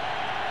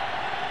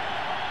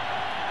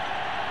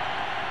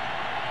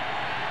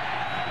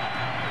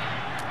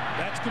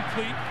 That's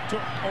complete to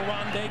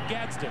Oronde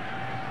Gadsden.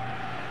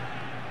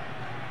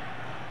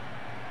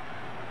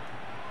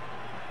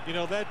 You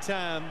know, that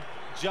time,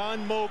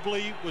 John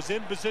Mobley was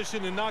in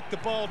position to knock the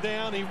ball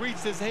down. He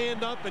reached his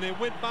hand up and it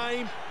went by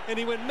him, and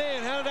he went,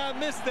 man, how did I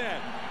miss that?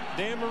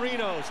 Dan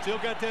Marino still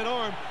got that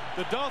arm.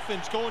 The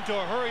Dolphins go into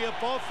a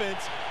hurry-up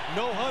offense,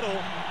 no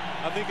huddle.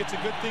 I think it's a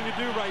good thing to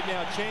do right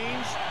now.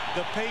 Change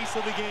the pace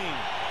of the game.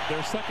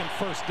 Their second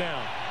first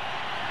down.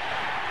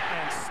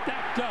 And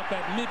stacked up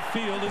at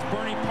midfield is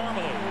Bernie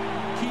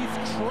Parmalee.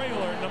 Keith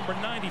Traylor, number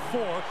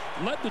 94,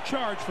 led the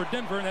charge for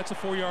Denver, and that's a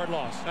 4-yard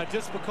loss. Now,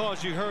 just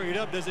because you hurry it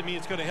up doesn't mean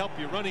it's going to help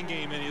your running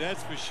game any,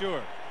 that's for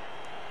sure.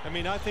 I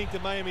mean, I think the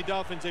Miami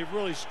Dolphins, they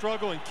really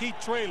struggle, and Keith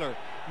Traylor,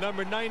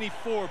 number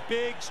 94,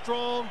 big,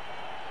 strong,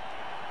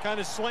 kind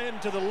of slanting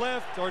to the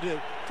left or to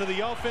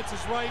the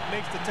offense's right,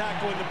 makes the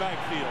tackle in the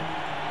backfield.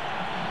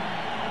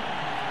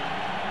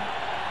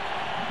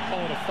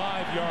 Call it a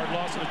 5-yard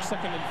loss, and it's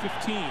 2nd and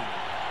 15.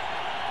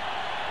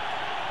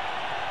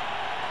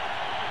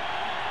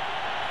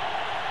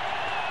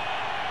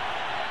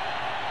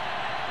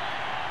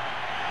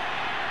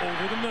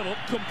 Over the middle,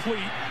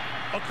 complete,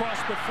 across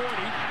the 40,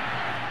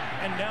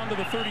 and down to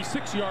the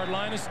 36-yard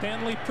line is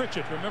Stanley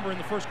Pritchett. Remember, in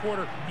the first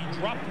quarter, he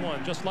dropped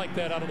one just like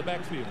that out of the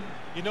backfield.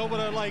 You know what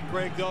I like,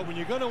 Greg, though? When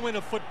you're going to win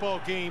a football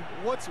game,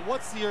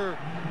 what's your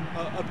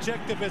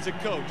objective as a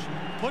coach?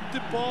 Put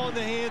the ball in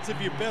the hands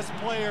of your best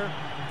player.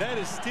 That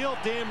is still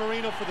Dan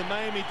Marino for the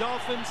Miami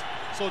Dolphins.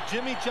 So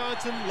Jimmy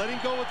Johnson, let him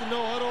go with the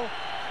no huddle,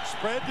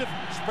 spread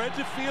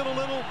the field a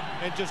little,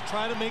 and just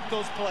try to make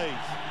those plays.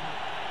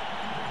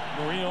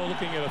 Marino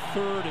looking at a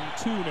 3rd and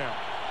 2 now.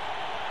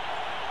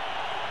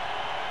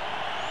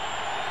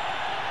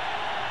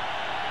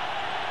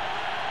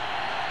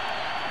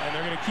 And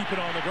they're going to keep it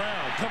on the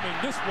ground. Coming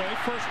this way,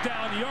 first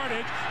down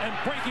yardage, and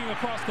breaking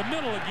across the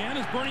middle again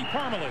is Bernie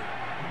Parmalee.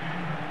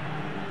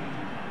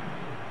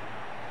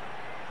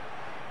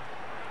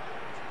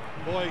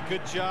 Boy,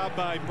 good job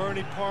by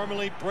Bernie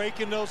Parmalee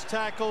breaking those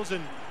tackles,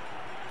 and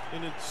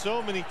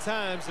so many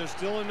times they're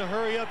still in the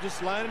hurry up,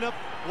 just lining up.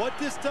 What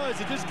this does,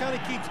 it just kind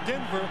of keeps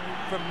Denver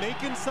from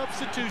making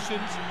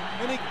substitutions,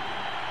 and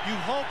you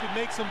hope it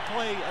makes them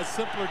play a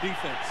simpler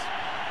defense.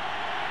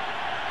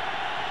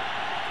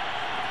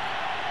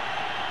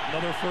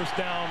 Another first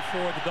down for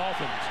the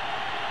Dolphins.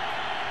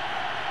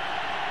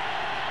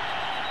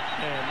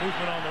 And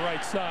movement on the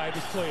right side.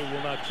 This play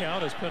will not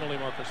count as penalty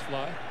markers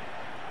fly.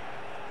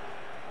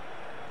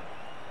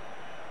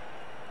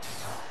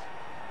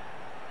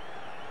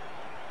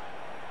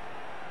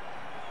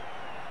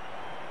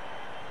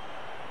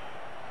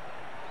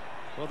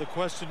 Well, the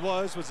question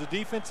was the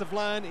defensive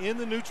line in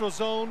the neutral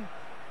zone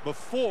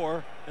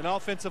before an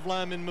offensive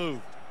lineman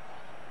moved?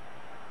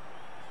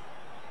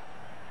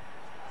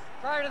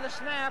 Prior to the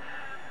snap,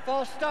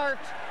 false start,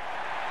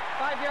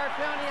 5-yard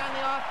penalty on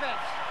the offense.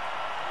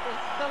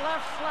 The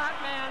left slot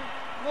man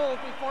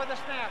moved before the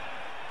snap.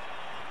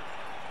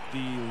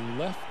 The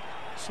left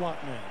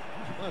slot man.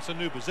 Well, that's a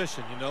new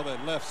position, you know,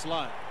 that left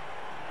slot.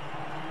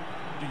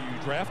 Do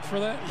you draft for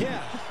that?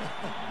 Yeah.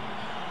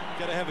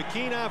 Got to have a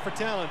keen eye for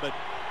talent, but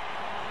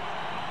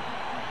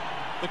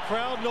the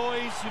crowd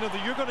noise, you know,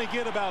 that you're going to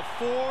get about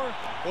 4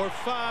 or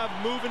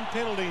 5 moving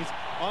penalties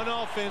on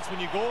offense when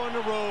you go on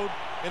the road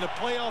in a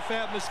playoff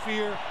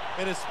atmosphere,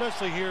 and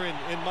especially here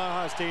in Mile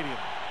High Stadium.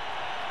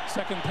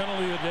 Second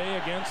penalty of the day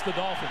against the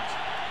Dolphins.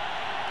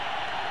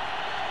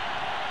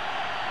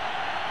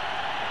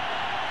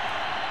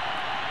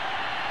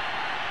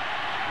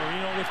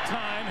 Marino with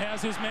time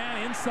has his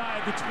man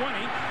inside the 20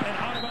 and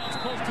out of bounds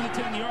close to the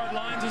 10-yard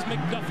lines is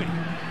McDuffie.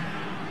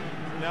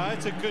 Now,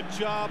 it's a good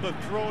job of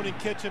throwing and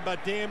catching by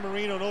Dan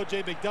Marino and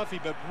O.J.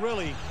 McDuffie, but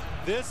really,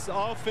 this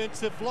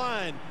offensive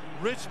line,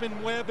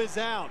 Richmond Webb is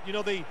out. You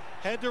know, they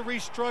had to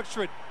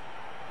restructure it.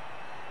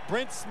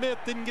 Brent Smith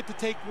didn't get to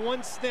take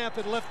one snap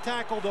at left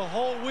tackle the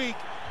whole week,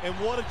 and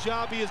what a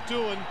job he is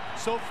doing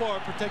so far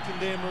protecting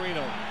Dan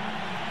Marino.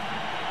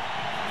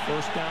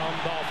 First down,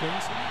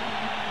 Dolphins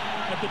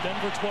at the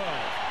Denver 12.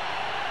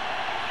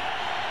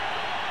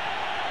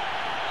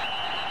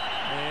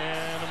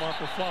 And the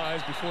marker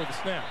flies before the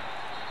snap.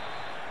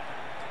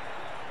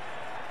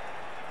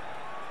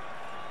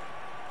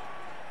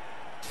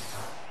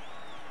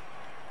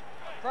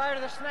 Prior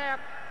to the snap,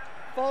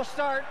 false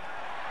start,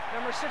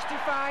 number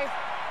 65,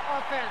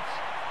 offense.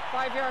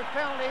 5-yard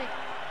penalty,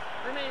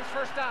 remains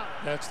first down.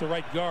 That's the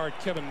right guard,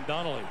 Kevin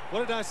Donnelly.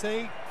 What did I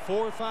say?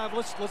 4 or 5?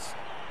 Let's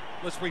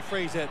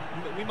rephrase that.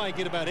 We might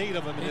get about 8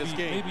 of them in this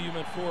game. Maybe you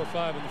meant 4 or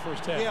 5 in the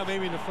first half. Yeah,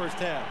 maybe in the first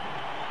half.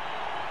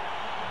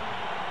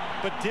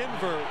 But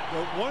Denver,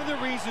 one of the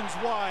reasons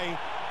why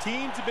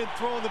teams have been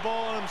throwing the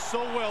ball on them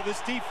so well,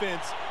 this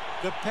defense,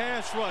 the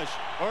pass rush.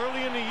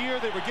 Early in the year,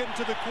 they were getting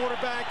to the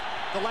quarterback.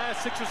 The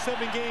last 6 or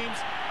 7 games,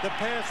 the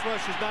pass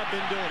rush has not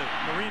been doing it.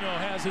 Marino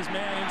has his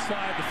man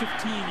inside the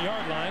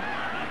 15-yard line.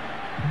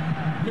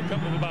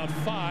 Pickup of about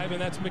 5, and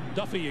that's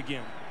McDuffie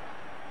again.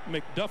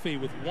 McDuffie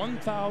with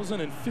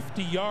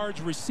 1,050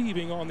 yards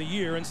receiving on the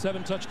year and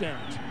 7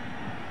 touchdowns.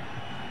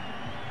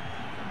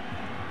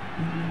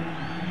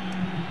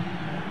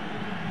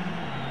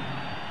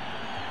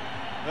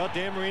 Well,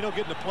 Dan Marino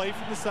getting the play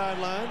from the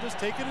sideline, just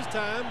taking his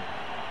time.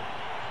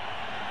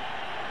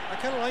 I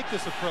kind of like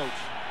this approach.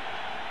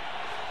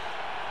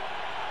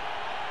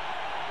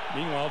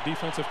 Meanwhile,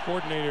 defensive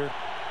coordinator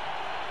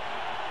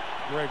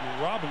Greg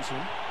Robinson.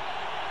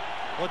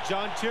 Well,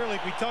 John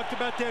Tierlink, we talked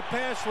about that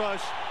pass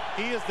rush.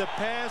 He is the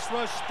pass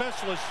rush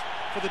specialist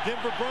for the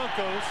Denver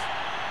Broncos.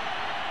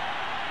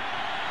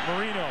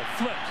 Marino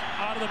flipped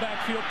out of the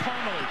backfield.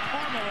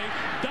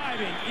 Parmalee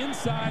diving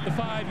inside the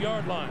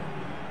 5-yard line.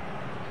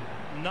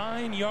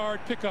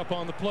 9-yard pickup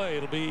on the play.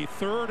 It'll be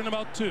 3rd and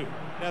about 2.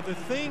 Now, the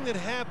thing that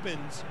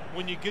happens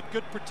when you get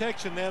good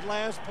protection, that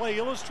last play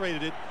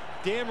illustrated it.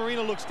 Dan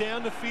Marino looks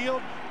down the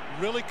field,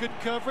 really good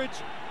coverage.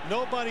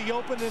 Nobody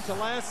open until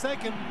last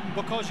second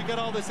because you got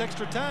all this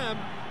extra time.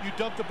 You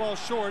dump the ball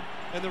short,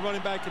 and the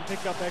running back can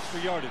pick up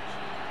extra yardage.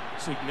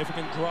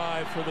 Significant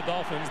drive for the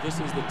Dolphins. This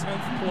is the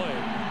 10th play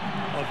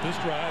of this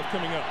drive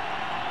coming up.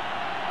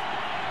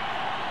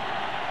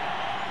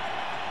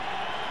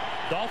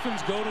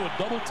 Dolphins go to a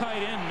double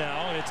tight end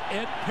now, and it's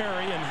Ed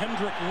Perry and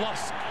Hendrick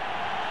Lusk.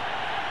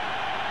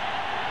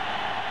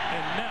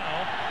 And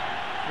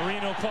now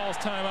Marino calls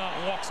timeout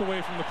and walks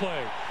away from the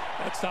play.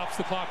 That stops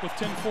the clock with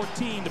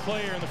 10:14 to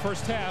play here in the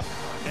first half,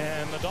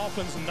 and the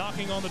Dolphins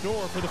knocking on the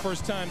door for the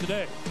first time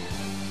today.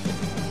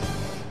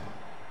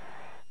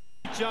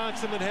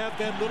 Johnson would have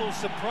that little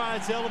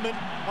surprise element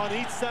on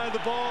each side of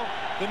the ball.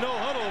 The no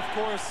huddle, of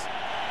course,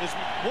 is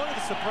one of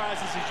the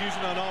surprises he's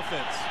using on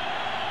offense.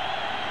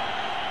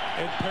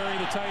 Ed Perry,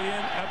 the tight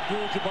end.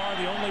 Abdul-Jabbar,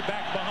 the only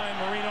back behind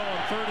Marino on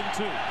 3rd and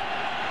 2.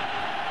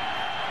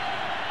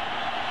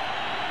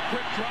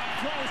 Quick drop,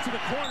 throws to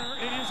the corner.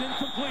 It is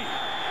incomplete.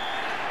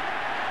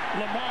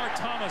 Lamar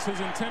Thomas,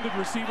 his intended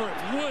receiver.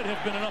 It would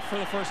have been enough for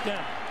the first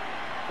down.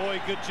 Boy,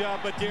 good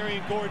job by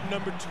Darian Gordon,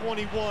 number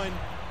 21.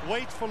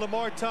 Waits for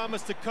Lamar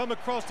Thomas to come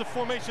across the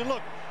formation.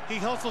 Look, he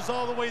hustles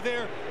all the way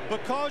there.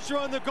 Because you're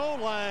on the goal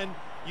line,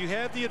 you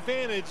have the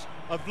advantage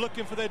of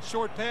looking for that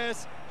short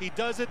pass. He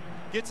does it,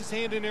 gets his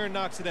hand in there, and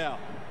knocks it out.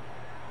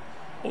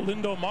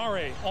 Olindo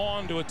Mare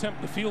on to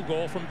attempt the field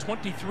goal from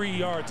 23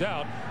 yards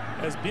out.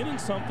 Has been in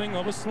something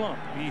of a slump.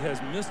 He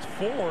has missed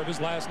 4 of his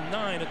last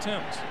 9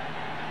 attempts.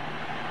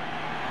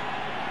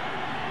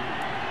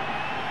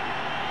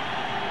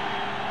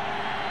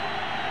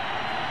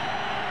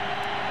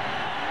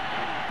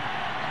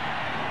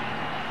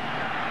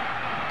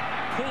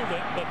 Pulled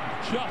it, but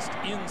just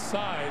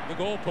inside the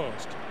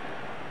goalpost.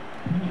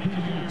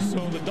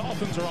 So the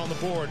Dolphins are on the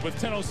board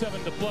with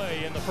 10:07 to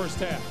play in the first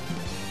half.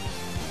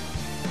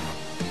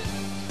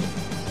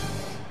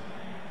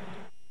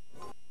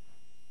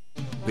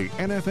 The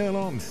NFL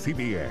on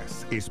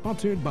CBS is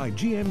sponsored by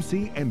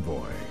GMC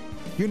Envoy.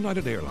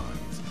 United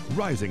Airlines,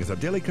 rising is a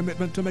daily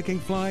commitment to making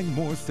flying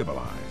more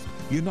civilized.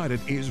 United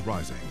is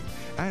rising.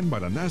 And by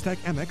the NASDAQ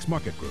MX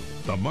Market Group,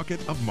 the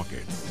market of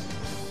markets.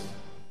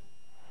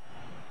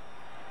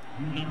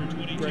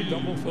 Greg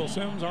Gumbel, Phil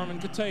Simms, Armin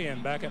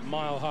Katayan back at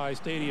Mile High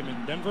Stadium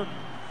in Denver.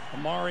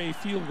 Amari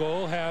field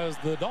goal has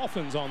the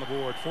Dolphins on the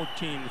board,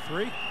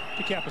 14-3,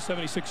 to cap a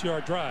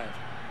 76-yard drive.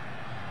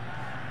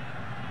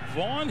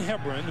 Vaughn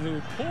Hebron,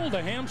 who pulled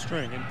a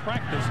hamstring in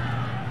practice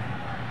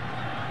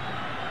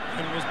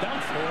and was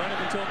doubtful right up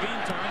until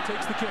game time,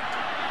 takes the kick.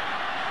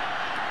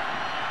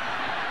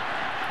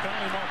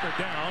 Penalty marker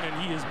down,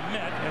 and he is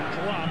met and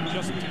dropped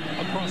just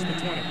across the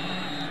 20.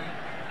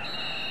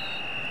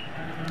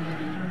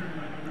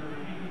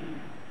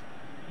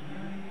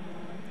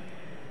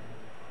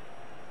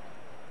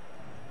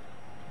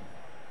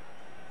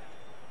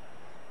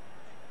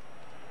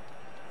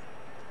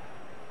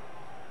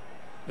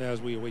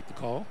 as we await the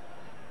call.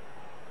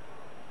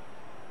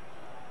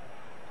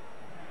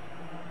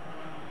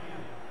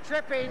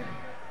 Tripping,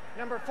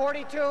 number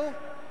 42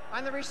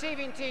 on the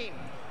receiving team.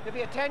 There'll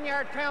be a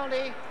 10-yard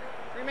penalty.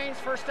 Remains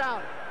first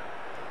down.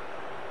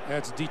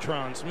 That's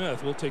Detron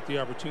Smith. We'll take the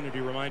opportunity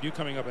to remind you,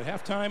 coming up at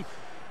halftime,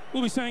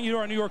 we'll be sending you to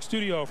our New York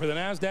studio for the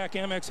NASDAQ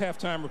Amex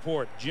halftime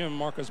report. Jim,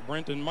 Marcus,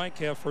 Brent, and Mike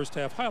have first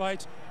half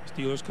highlights.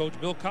 Steelers coach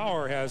Bill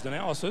Cowher has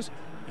analysis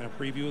and a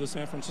preview of the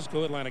San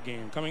Francisco-Atlanta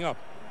game coming up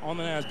on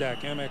the NASDAQ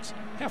Amex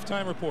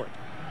halftime report.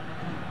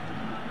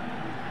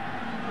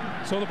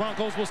 So the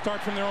Broncos will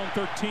start from their own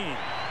 13.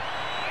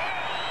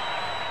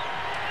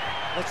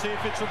 Let's see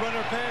if it's a run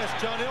or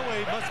pass. John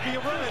Elway must be a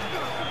run.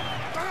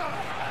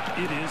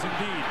 It is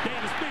indeed.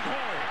 Davis, big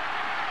hole,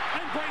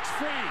 and breaks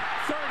free.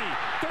 30,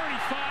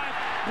 35,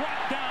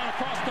 brought down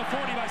across the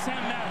 40 by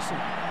Sam Madison.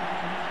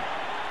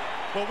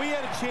 Well, we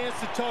had a chance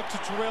to talk to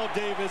Terrell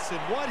Davis, and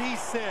what he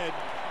said,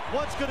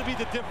 what's going to be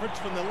the difference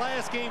from the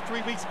last game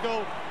 3 weeks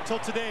ago till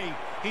today?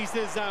 He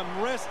says,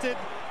 I'm rested.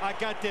 I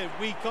got that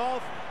week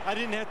off. I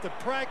didn't have to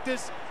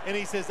practice. And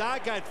he says, I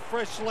got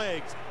fresh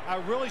legs. I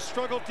really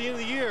struggled at the end of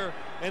the year.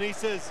 And he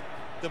says,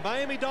 the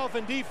Miami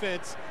Dolphin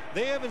defense,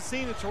 they haven't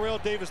seen the Terrell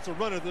Davis, the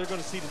runner, they're going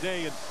to see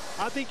today. And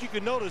I think you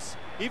can notice,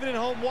 even at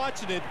home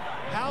watching it,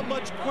 how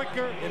much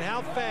quicker and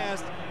how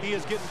fast he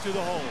is getting to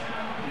the hole.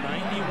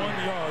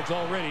 91 yards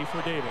already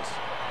for Davis.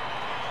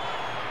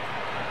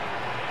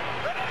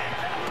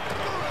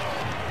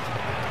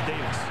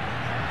 Davis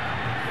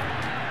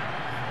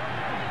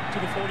to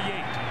the 48,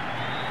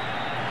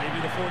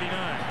 maybe the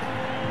 49.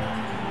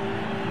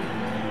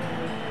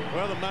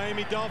 Well, the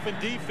Miami Dolphin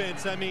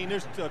defense, I mean,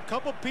 there's a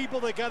couple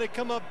people that got to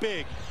come up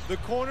big. The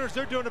corners,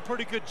 they're doing a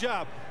pretty good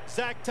job.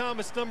 Zach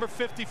Thomas, number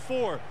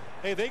 54.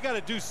 Hey, they got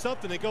to do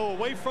something. They go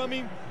away from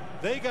him.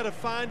 They got to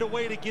find a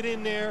way to get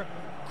in there,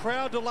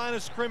 crowd the line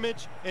of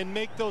scrimmage, and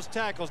make those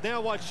tackles.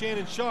 Now watch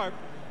Shannon Sharp,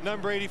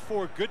 number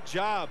 84. Good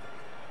job.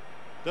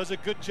 Does a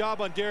good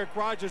job on Derek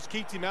Rogers,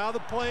 keeps him out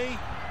of the play.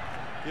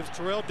 Gives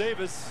Terrell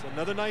Davis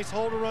another nice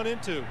hole to run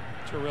into.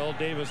 Terrell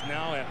Davis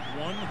now at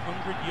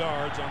 100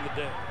 yards on the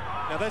day.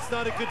 Now that's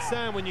not a good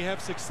sign when you have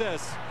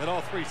success at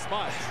all three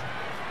spots.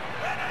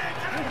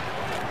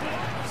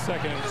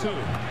 2nd and 2.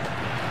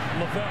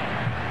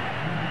 Lavelle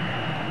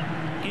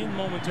in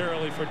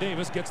momentarily for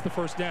Davis, gets the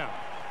first down.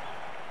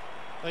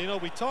 Now, you know,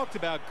 we talked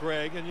about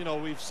Greg, and you know,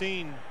 we've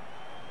seen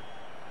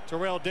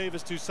Terrell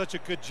Davis do such a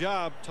good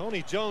job.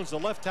 Tony Jones, the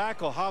left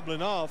tackle,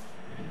 hobbling off.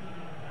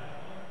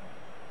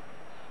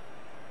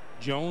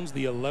 Jones,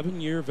 the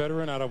 11-year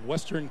veteran out of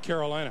Western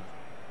Carolina.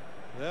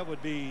 That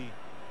would be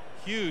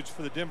huge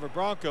for the Denver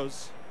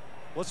Broncos.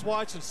 Let's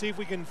watch and see if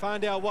we can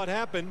find out what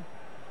happened.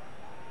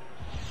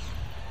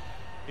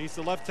 He's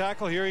the left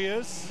tackle. Here he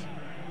is.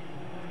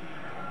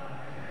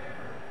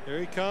 Here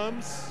he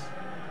comes.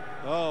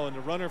 Oh, and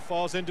the runner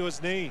falls into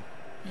his knee.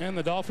 And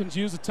the Dolphins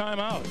use a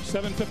timeout.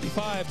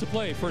 7:55 to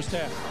play, first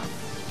half.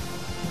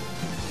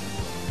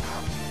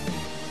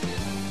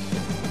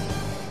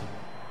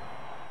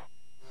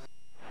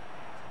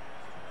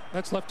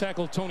 That's left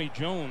tackle Tony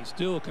Jones,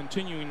 still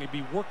continuing to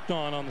be worked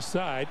on the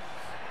side.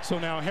 So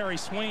now Harry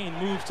Swain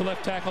moves to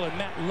left tackle, and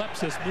Matt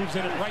Lepsis moves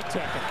in at right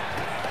tackle.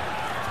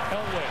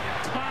 Elway,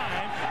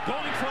 time,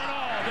 going for an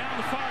all down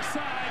the far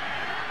side,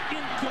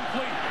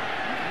 incomplete.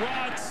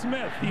 Rod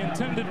Smith, the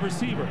intended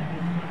receiver,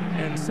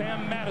 and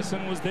Sam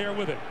Madison was there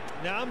with it.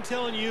 Now I'm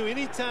telling you,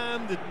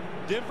 anytime the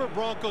Denver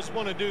Broncos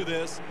want to do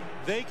this,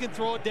 they can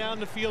throw it down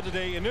the field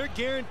today, and they're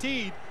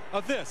guaranteed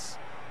of this.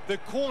 The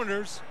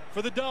corners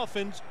for the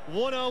Dolphins,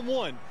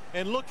 one-on-one.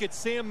 And look at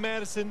Sam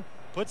Madison,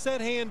 puts that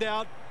hand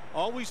out,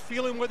 always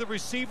feeling where the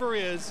receiver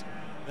is.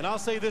 And I'll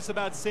say this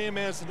about Sam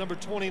Madison, number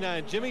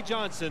 29. Jimmy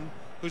Johnson,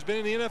 who's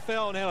been in the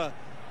NFL and had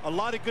a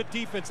lot of good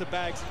defensive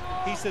backs,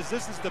 he says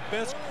this is the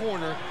best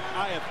corner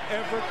I have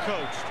ever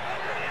coached.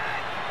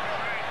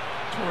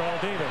 Terrell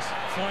Davis,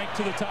 flanked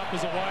to the top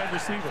as a wide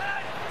receiver.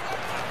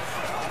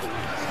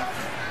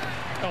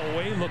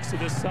 Elway looks to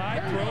this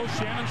side, throw,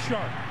 Shannon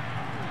Sharp.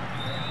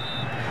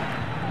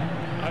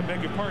 I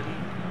beg your pardon.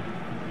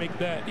 Make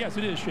that. Yes,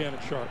 it is Shannon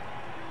Sharp.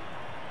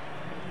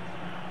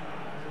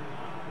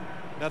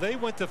 Now they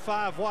went to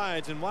 5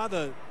 wides, and while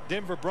the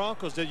Denver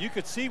Broncos did, you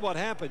could see what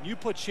happened. You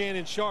put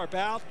Shannon Sharp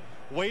out,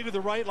 way to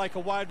the right like a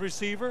wide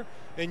receiver,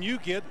 and you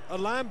get a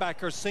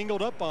linebacker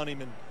singled up on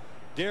him. And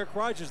Derek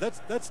Rogers,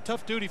 that's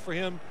tough duty for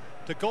him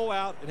to go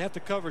out and have to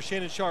cover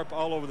Shannon Sharp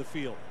all over the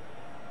field.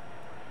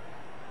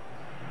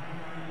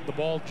 The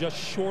ball just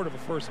short of a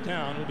first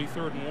down. Will be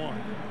 3rd and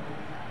 1.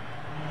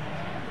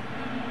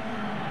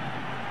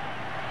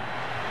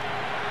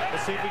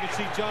 Let's see if we can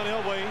see John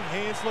Elway.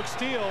 Hands look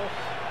still.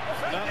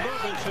 Not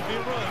moving. Should be a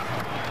run.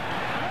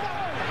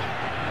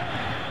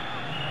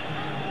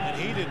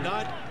 And he did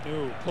not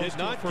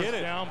get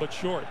it. Down, but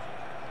short.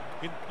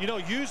 You know,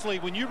 usually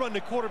when you run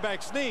the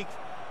quarterback sneak,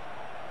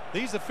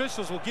 these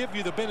officials will give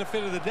you the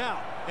benefit of the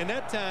doubt. And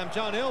that time,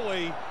 John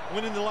Elway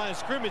went in the line of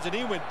scrimmage and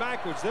he went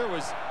backwards. There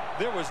was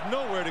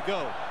nowhere to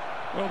go.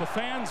 Well, the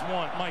fans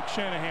want Mike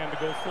Shanahan to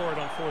go for it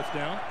on 4th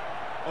down.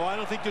 Oh, I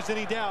don't think there's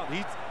any doubt.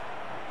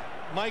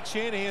 Mike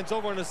Shanahan's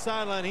over on the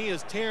sideline. He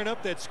is tearing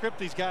up that script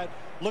he's got,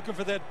 looking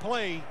for that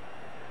play.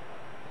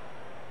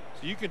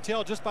 So you can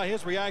tell just by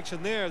his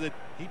reaction there that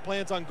he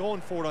plans on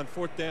going for it on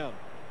 4th down.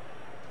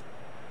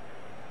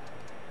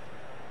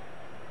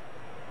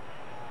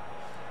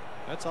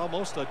 That's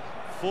almost a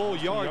full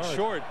yard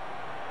short.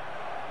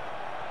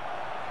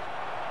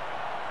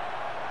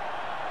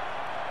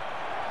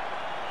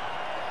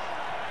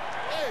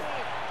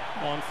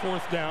 On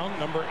 4th down,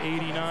 number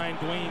 89,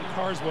 Dwayne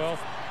Carswell,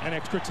 an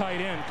extra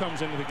tight end,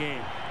 comes into the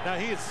game. Now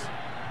he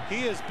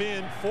has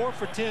been 4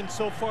 for 10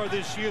 so far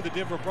this year. The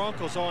Denver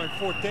Broncos are on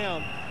 4th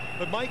down.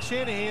 But Mike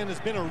Shanahan has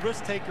been a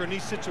risk taker in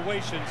these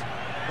situations.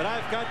 But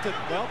I've got to,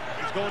 well,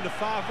 he's going to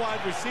 5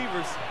 wide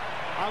receivers.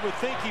 I would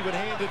think he would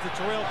hand it to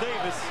Terrell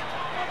Davis.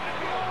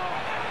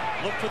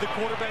 Look for the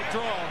quarterback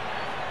draw.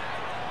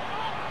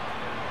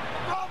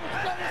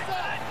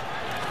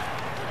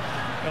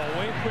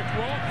 Elway, quick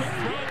roll, quick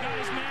throw, got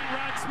his man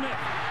Rod Smith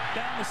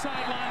down the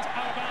sidelines,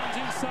 out of bounds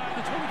inside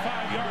the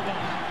 25-yard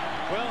line.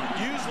 Well,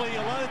 usually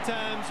a lot of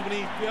times when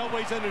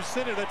Elway's under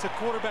center, that's a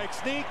quarterback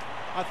sneak.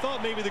 I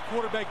thought maybe the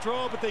quarterback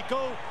draw, but they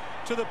go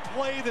to the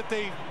play that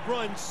they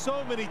run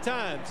so many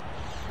times.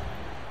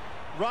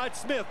 Rod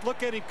Smith,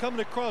 look at him coming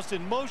across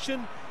in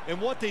motion,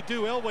 and what they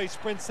do, Elway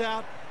sprints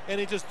out, and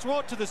they just throw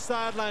it to the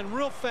sideline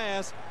real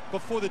fast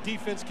before the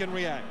defense can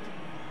react.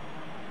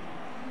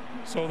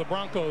 So the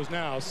Broncos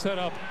now set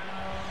up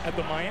at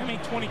the Miami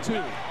 22.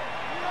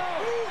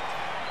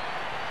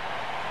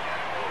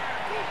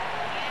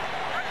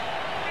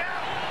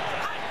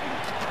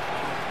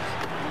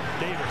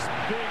 Davis,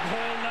 big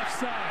hole left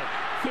side,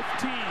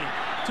 15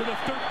 to the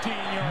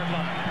 13-yard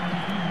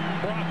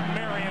line. Brock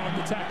Marion with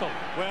the tackle.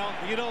 Well,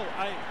 you know,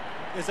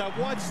 as I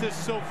watched this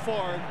so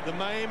far, the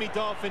Miami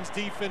Dolphins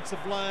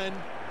defensive line,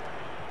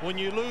 when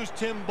you lose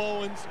Tim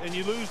Bowens and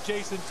you lose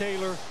Jason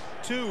Taylor,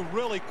 2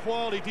 really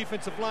quality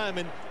defensive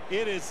linemen,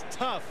 it is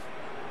tough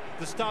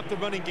to stop the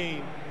running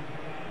game.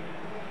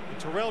 And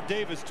Terrell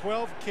Davis,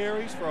 12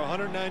 carries for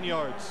 109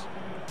 yards.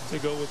 To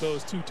go with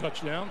those 2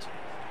 touchdowns.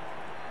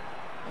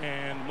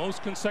 And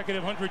most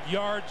consecutive 100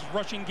 yards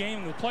rushing game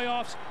in the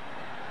playoffs.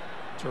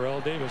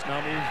 Terrell Davis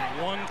now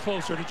moves 1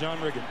 closer to John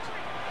Riggins.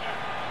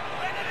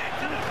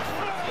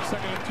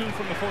 2nd and 2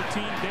 from the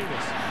 14,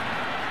 Davis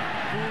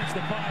moves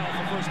the pile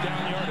for 1st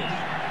down yardage.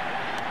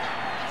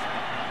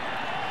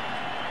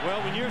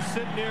 Well, when you're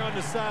sitting there on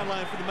the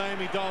sideline for the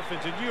Miami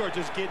Dolphins and you are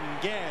just getting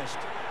gashed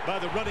by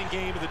the running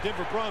game of the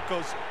Denver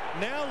Broncos,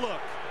 now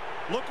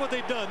look what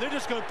they've done. They're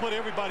just going to put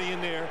everybody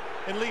in there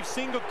and leave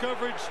single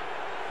coverage.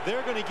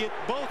 They're going to get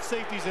both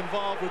safeties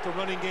involved with the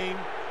running game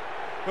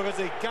because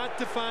they got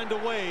to find a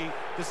way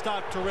to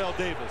stop Terrell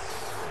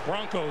Davis.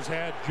 Broncos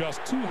had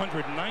just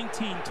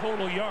 219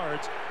 total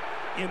yards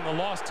in the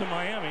loss to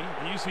Miami.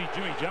 And you see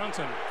Jimmy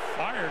Johnson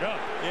fired up.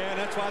 Yeah,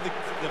 that's why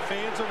the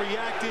fans are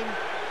reacting.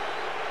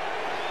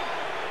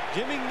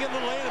 Jimmy can get a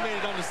little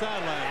animated on the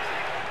sideline.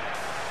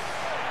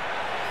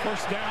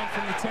 1st down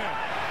from the 10.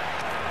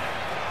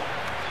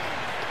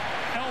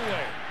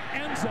 Elway,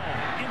 end zone,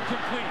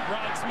 incomplete.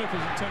 Rod Smith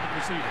is intended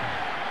receiver.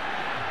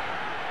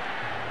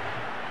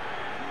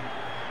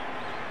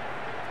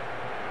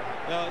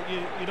 Now,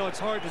 you know, it's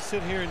hard to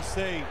sit here and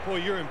say, boy,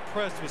 you're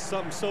impressed with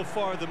something so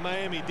far, the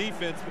Miami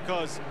defense,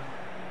 because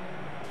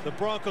the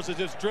Broncos have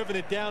just driven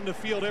it down the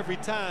field every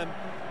time.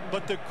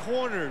 But the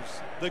corners,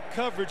 the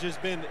coverage has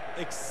been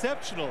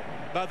exceptional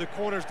by the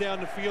corners down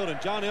the field.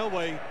 And John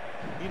Elway,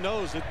 he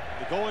knows that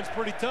the going's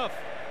pretty tough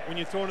when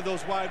you're throwing to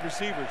those wide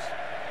receivers.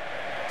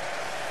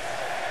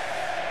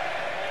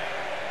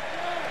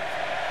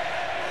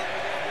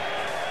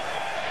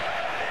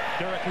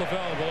 Derek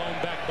Lavelle, the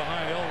lone back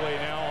behind Elway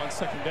now on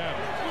 2nd down.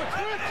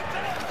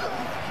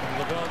 And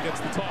Lavelle gets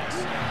the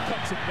toss,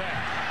 cuts it back.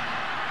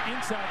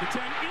 Inside the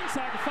 10,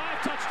 inside the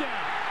 5, touchdown.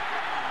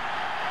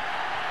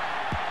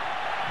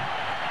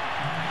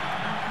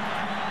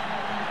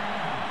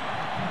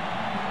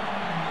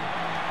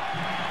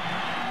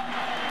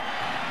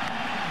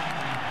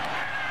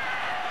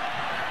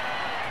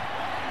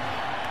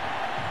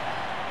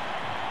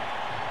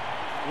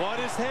 What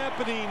is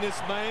happening?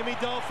 This Miami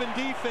Dolphin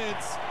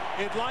defense,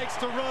 it likes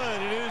to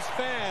run, and it is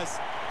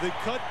fast. The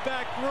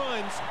cutback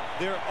runs,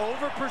 they're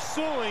over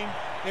pursuing,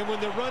 and when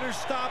the runners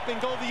stop and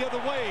go the other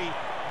way,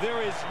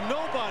 there is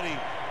nobody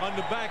on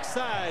the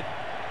backside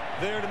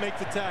there to make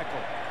the tackle.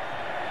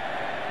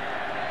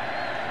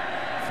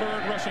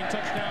 3rd rushing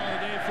touchdown of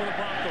the day for the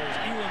Broncos.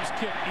 Elam's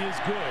kick is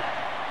good.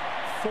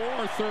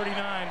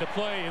 4:39 to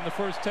play in the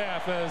 1st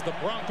half as the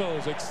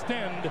Broncos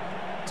extend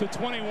to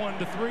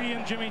 21-3,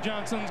 and Jimmy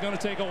Johnson's going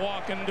to take a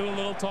walk and do a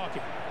little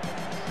talking.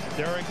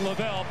 Derek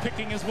Lavelle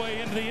picking his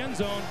way into the end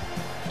zone.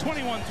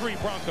 21-3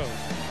 Broncos.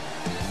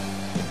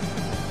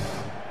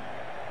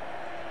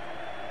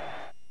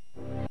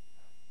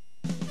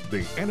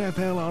 The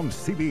NFL on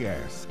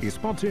CBS is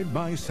sponsored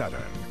by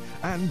Saturn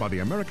and by the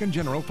American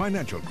General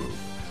Financial Group.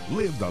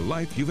 Live the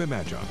life you've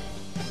imagined.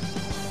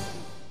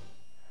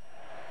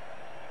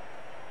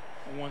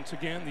 Once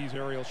again, these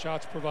aerial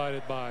shots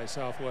provided by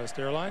Southwest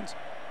Airlines.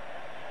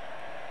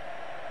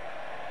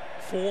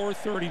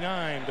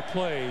 4:39 to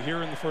play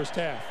here in the first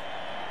half.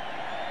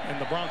 And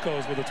the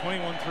Broncos with a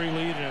 21-3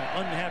 lead and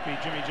an unhappy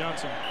Jimmy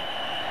Johnson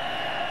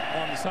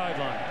on the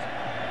sidelines.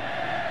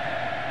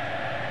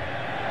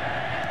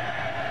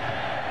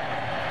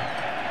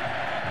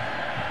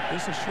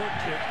 This is a short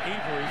kick,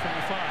 Avery from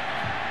the 5.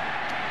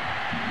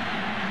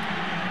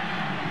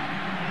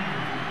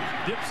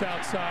 Dips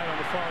outside on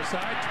the far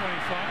side,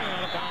 25, and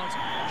out of bounds,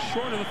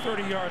 short of the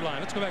 30-yard line.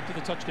 Let's go back to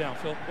the touchdown,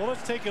 Phil. Well,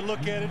 let's take a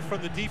look at it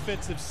from the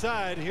defensive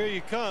side. Here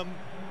you come.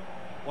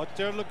 Watch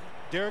there, look.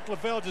 Derek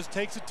Lavelle just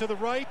takes it to the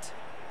right.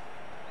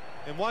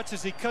 And watch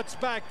as he cuts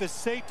back. The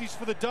safeties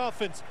for the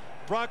Dolphins.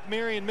 Brock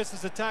Marion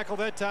misses a tackle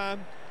that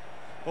time.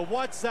 But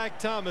watch Zach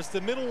Thomas,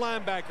 the middle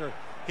linebacker.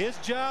 His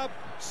job,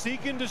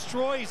 seek and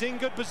destroy. He's in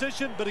good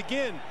position, but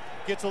again,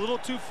 gets a little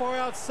too far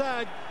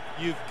outside.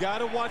 You've got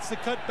to watch the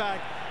cutback.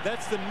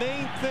 That's the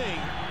main thing.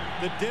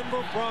 The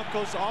Denver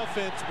Broncos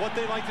offense, what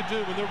they like to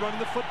do when they're running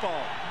the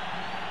football.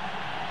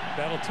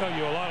 That'll tell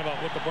you a lot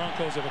about what the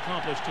Broncos have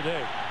accomplished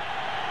today.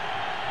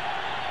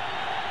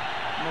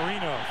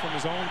 Marino from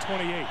his own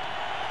 28.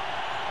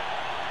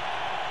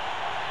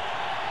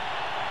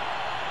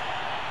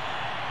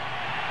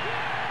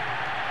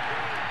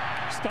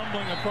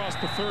 Stumbling across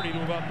the 30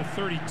 to about the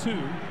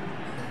 32.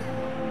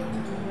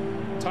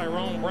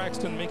 Tyrone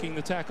Braxton making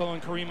the tackle on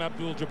Kareem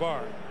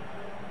Abdul-Jabbar.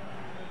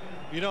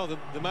 You know,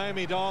 the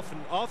Miami Dolphin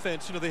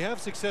offense, you know, they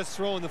have success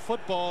throwing the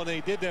football, and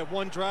they did that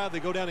one drive. They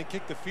go down and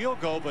kick the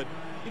field goal, but,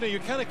 you know, you're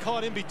kind of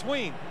caught in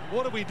between.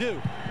 What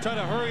do? Try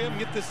to hurry up and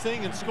get this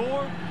thing and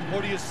score,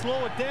 or do you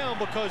slow it down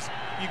because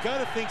you got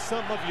to think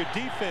something of your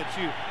defense?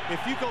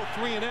 If you go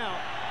 3 and out,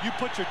 you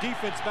put your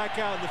defense back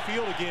out in the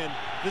field again,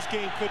 this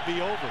game could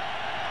be over.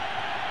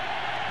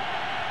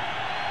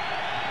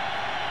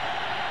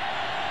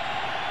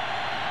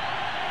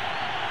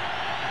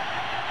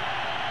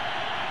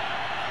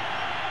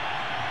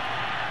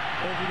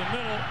 Over the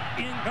middle,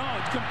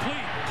 it's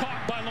complete,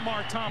 caught by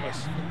Lamar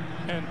Thomas,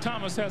 and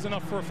Thomas has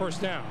enough for a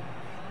first down.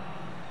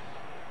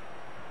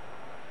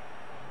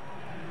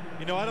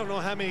 You know, I don't know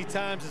how many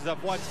times as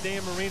I've watched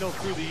Dan Marino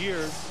through the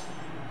years,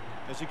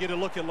 as you get a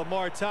look at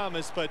Lamar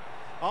Thomas, but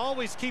I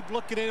always keep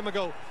looking at him and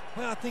go,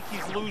 well, I think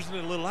he's losing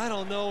it a little. I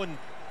don't know.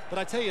 But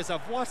I tell you, as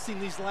I've watched him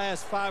these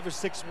last 5 or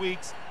 6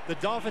 weeks, the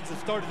Dolphins have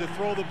started to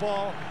throw the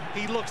ball.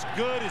 He looks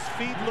good. His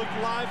feet look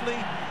lively.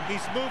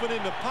 He's moving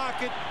in the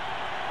pocket.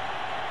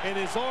 And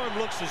his arm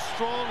looks as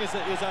strong as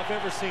I've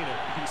ever seen it.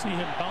 You can see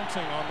him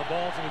bouncing on the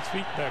balls in his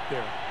feet back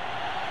there.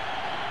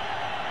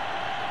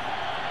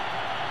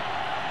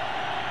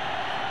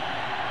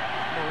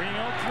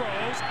 Marino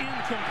throws,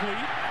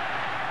 incomplete.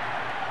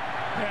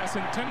 Pass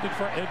intended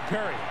for Ed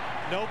Perry.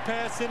 No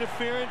pass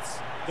interference.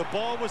 The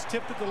ball was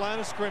tipped at the line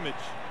of scrimmage.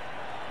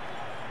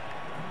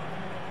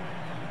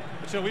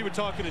 But, you know, we were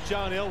talking to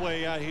John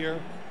Elway out here.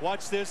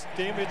 Watch this.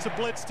 Damn, it's a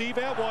blitz. Steve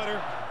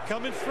Atwater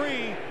coming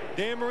free.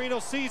 Dan Marino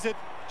sees it.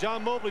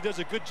 John Mobley does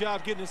a good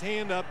job getting his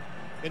hand up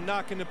and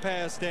knocking the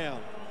pass down.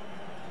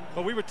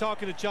 But we were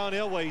talking to John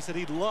Elway. He said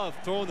he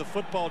loved throwing the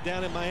football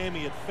down in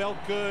Miami. It felt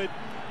good,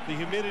 the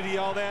humidity,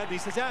 all that. And he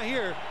says, out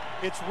here,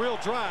 it's real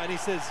dry. And he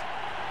says,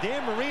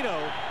 Dan Marino,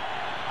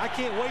 I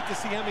can't wait to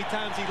see how many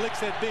times he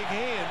licks that big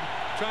hand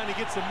trying to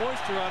get some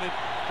moisture on it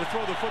to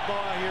throw the football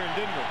out here in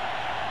Denver.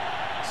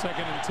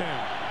 2nd and 10.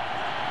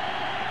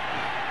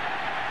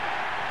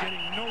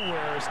 Getting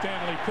nowhere is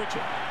Stanley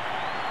Pritchett.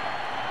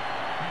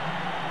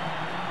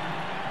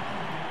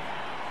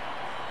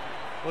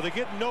 Well, they're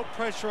getting no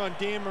pressure on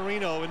Dan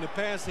Marino in the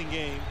passing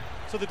game.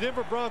 So the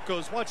Denver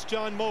Broncos, watch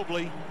John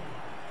Mobley.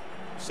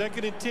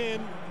 2nd and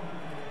 10.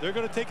 They're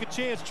going to take a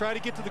chance, try to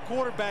get to the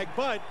quarterback.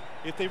 But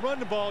if they run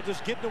the ball,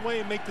 just get in the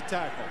way and make the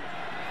tackle.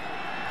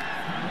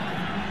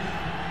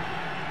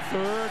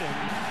 3rd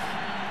and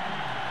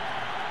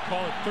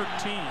call it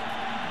 13.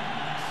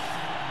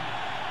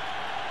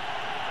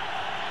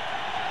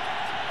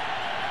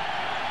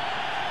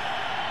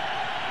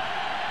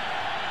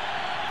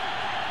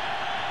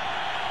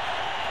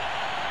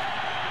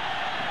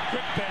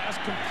 Quick pass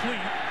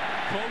complete,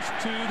 close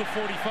to the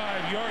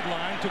 45-yard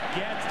line to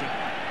Gadsden.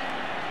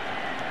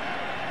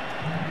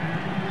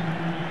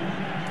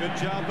 Good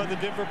job by the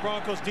Denver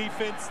Broncos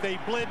defense. They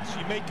blitz,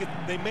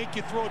 they make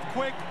you throw it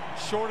quick,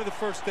 short of the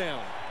first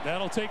down.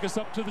 That'll take us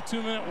up to the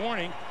 2-minute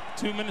warning.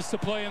 2 minutes to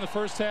play in the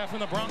first half,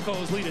 and the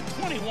Broncos lead it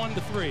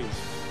 21-3.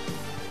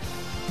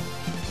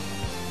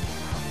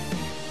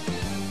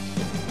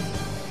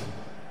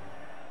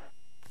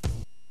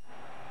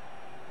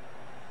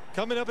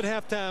 Coming up at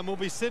halftime, we'll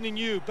be sending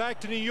you back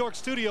to New York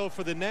studio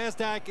for the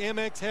NASDAQ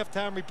MX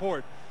halftime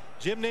report.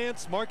 Jim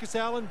Nantz, Marcus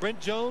Allen,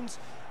 Brent Jones,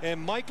 and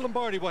Mike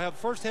Lombardi will have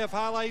first half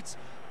highlights,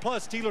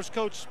 plus Steelers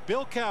coach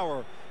Bill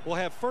Cowher will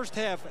have first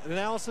half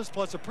analysis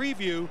plus a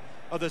preview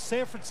of the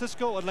San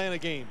Francisco-Atlanta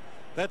game.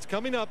 That's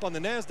coming up on the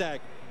NASDAQ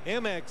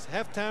MX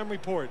halftime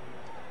report.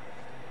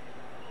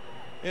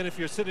 And if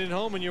you're sitting at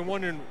home and you're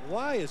wondering,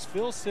 why is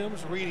Phil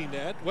Simms reading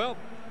that? Well,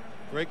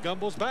 Greg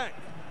Gumbel's back.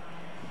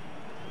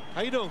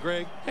 How you doing,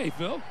 Greg? Hey,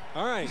 Phil.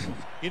 All right.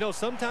 You know,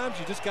 sometimes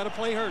you just got to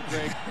play hurt,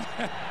 Greg.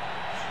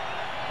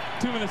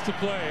 2 minutes to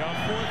play on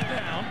 4th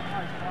down.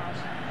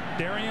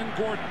 Darian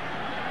Gordon.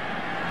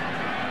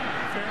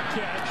 Fair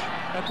catch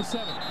at the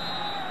 7.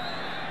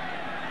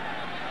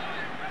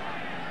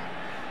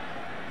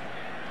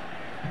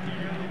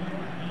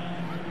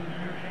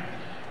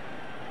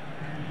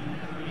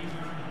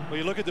 Well,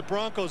 you look at the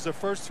Broncos, their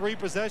first 3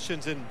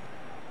 possessions in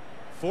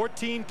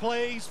 14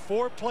 plays,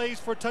 4 plays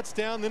for a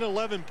touchdown, then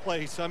 11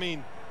 plays. I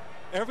mean,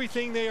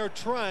 everything they are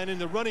trying in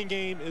the running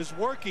game is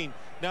working.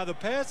 Now, the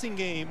passing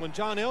game, when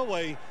John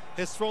Elway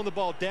has thrown the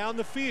ball down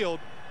the field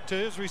to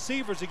his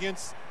receivers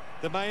against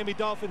the Miami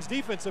Dolphins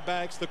defensive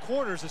backs, the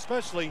corners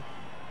especially,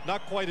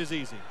 not quite as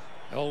easy.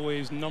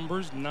 Elway's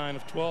numbers, 9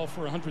 of 12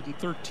 for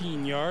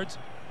 113 yards.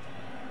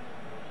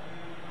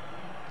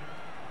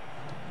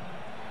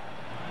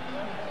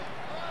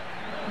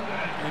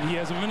 And he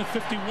has a minute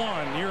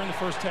 51 here in the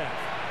first half.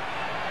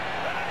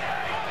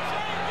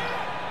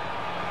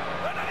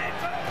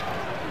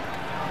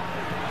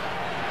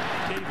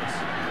 Davis.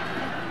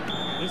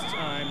 This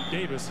time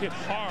Davis hit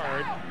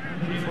hard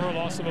for a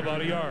loss of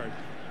about a yard.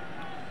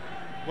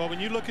 Well, when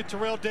you look at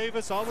Terrell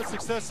Davis, all the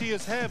success he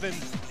is having,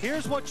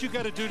 here's what you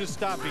got to do to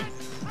stop him.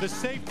 The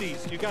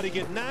safeties, you got to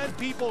get 9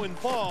 people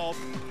involved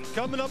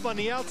coming up on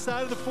the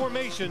outside of the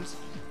formations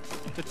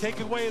to take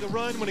away the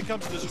run when it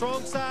comes to the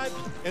strong side.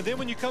 And then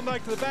when you come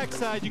back to the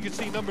backside, you can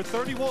see number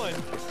 31,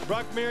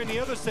 Brock Marion, the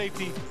other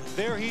safety.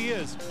 There he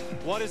is.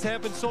 What has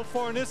happened so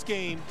far in this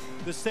game,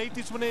 the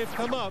safeties, when they have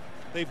come up,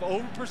 they've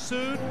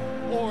over-pursued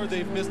or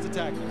they've missed the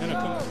tackle. And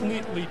a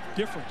completely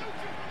different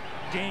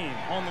game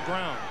on the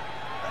ground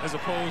as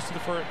opposed to the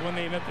first when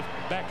they met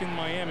back in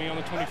Miami on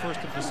the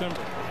 21st of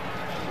December.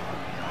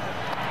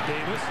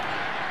 Davis.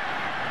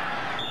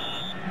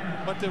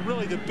 But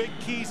really the big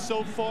key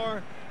so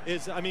far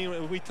is, I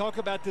mean, we talk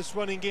about this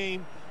running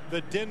game,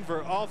 the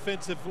Denver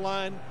offensive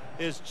line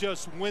is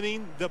just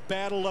winning the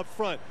battle up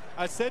front.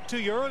 I said to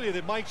you earlier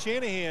that Mike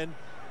Shanahan,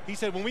 he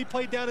said when we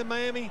played down in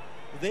Miami,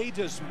 they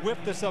just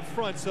whipped us up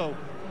front. So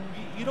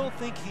you don't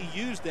think he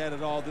used that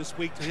at all this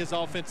week to his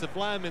offensive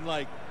linemen,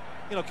 like,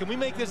 you know, can we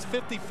make this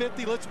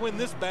 50-50? Let's win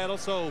this battle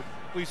so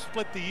we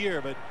split the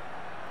year. But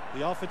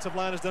the offensive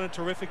line has done a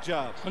terrific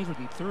job.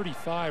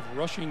 135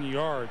 rushing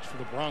yards for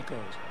the Broncos.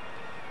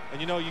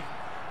 And you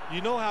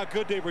know how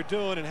good they were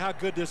doing and how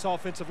good this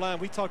offensive line.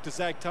 We talked to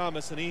Zach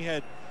Thomas, and he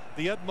had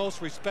the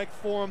utmost respect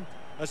for him,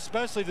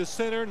 especially the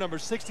center, number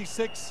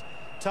 66,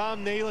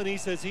 Tom Nalen. He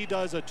says he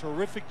does a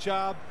terrific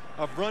job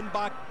of run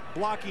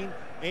blocking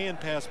and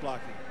pass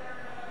blocking.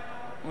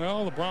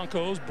 Well, the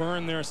Broncos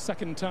burn their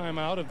second time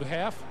out of the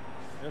half.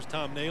 There's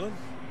Tom Nalen.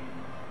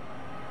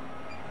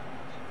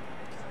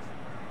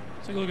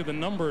 Let's take a look at the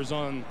numbers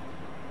on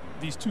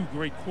these 2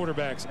 great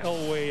quarterbacks,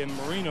 Elway and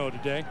Marino,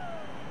 today.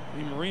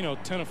 Marino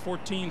 10 of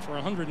 14 for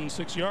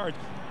 106 yards.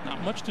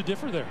 Not much to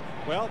differ there.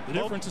 Well, the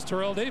difference is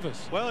Terrell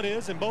Davis. Well, it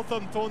is, and both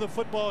of them throwing the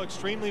football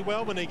extremely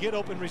well when they get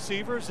open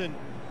receivers. And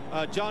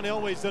John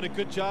Elway's done a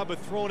good job of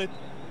throwing it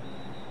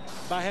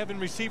by having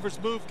receivers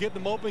move,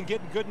 getting them open,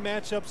 getting good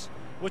matchups,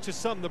 which is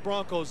something the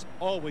Broncos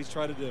always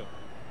try to do.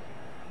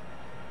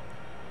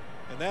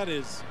 And that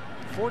is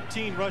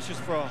 14 rushes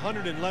for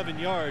 111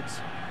 yards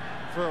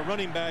for a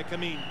running back. I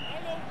mean,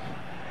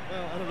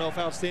 well, I don't know if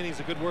outstanding is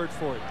a good word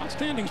for it.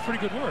 Outstanding is a pretty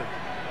good word.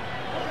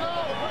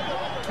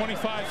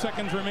 25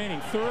 seconds remaining.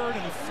 3rd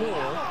and 4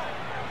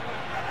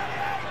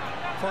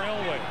 for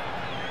Elway.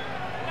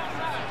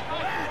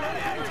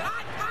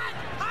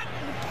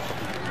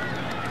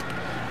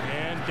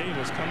 And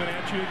Davis coming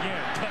at you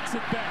again. Cuts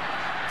it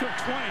back to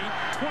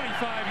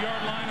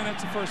 25-yard line, and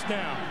that's a first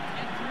down.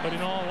 But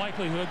in all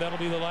likelihood, that'll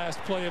be the last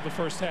play of the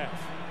first half.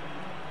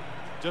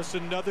 Just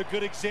another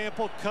good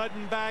example,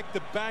 cutting back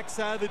the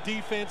backside of the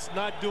defense,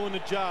 not doing the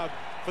job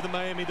for the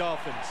Miami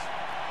Dolphins.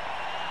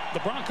 The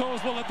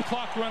Broncos will let the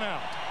clock run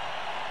out.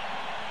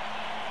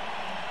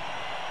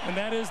 And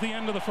that is the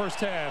end of the first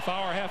half.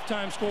 Our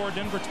halftime score,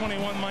 Denver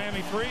 21,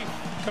 Miami 3.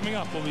 Coming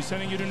up, we'll be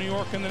sending you to New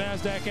York in the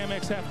NASDAQ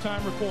Amex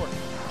halftime report.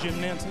 Jim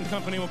Nantz and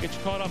company will get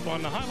you caught up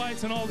on the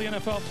highlights and all the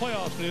NFL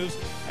playoffs news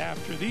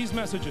after these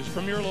messages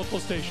from your local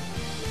station.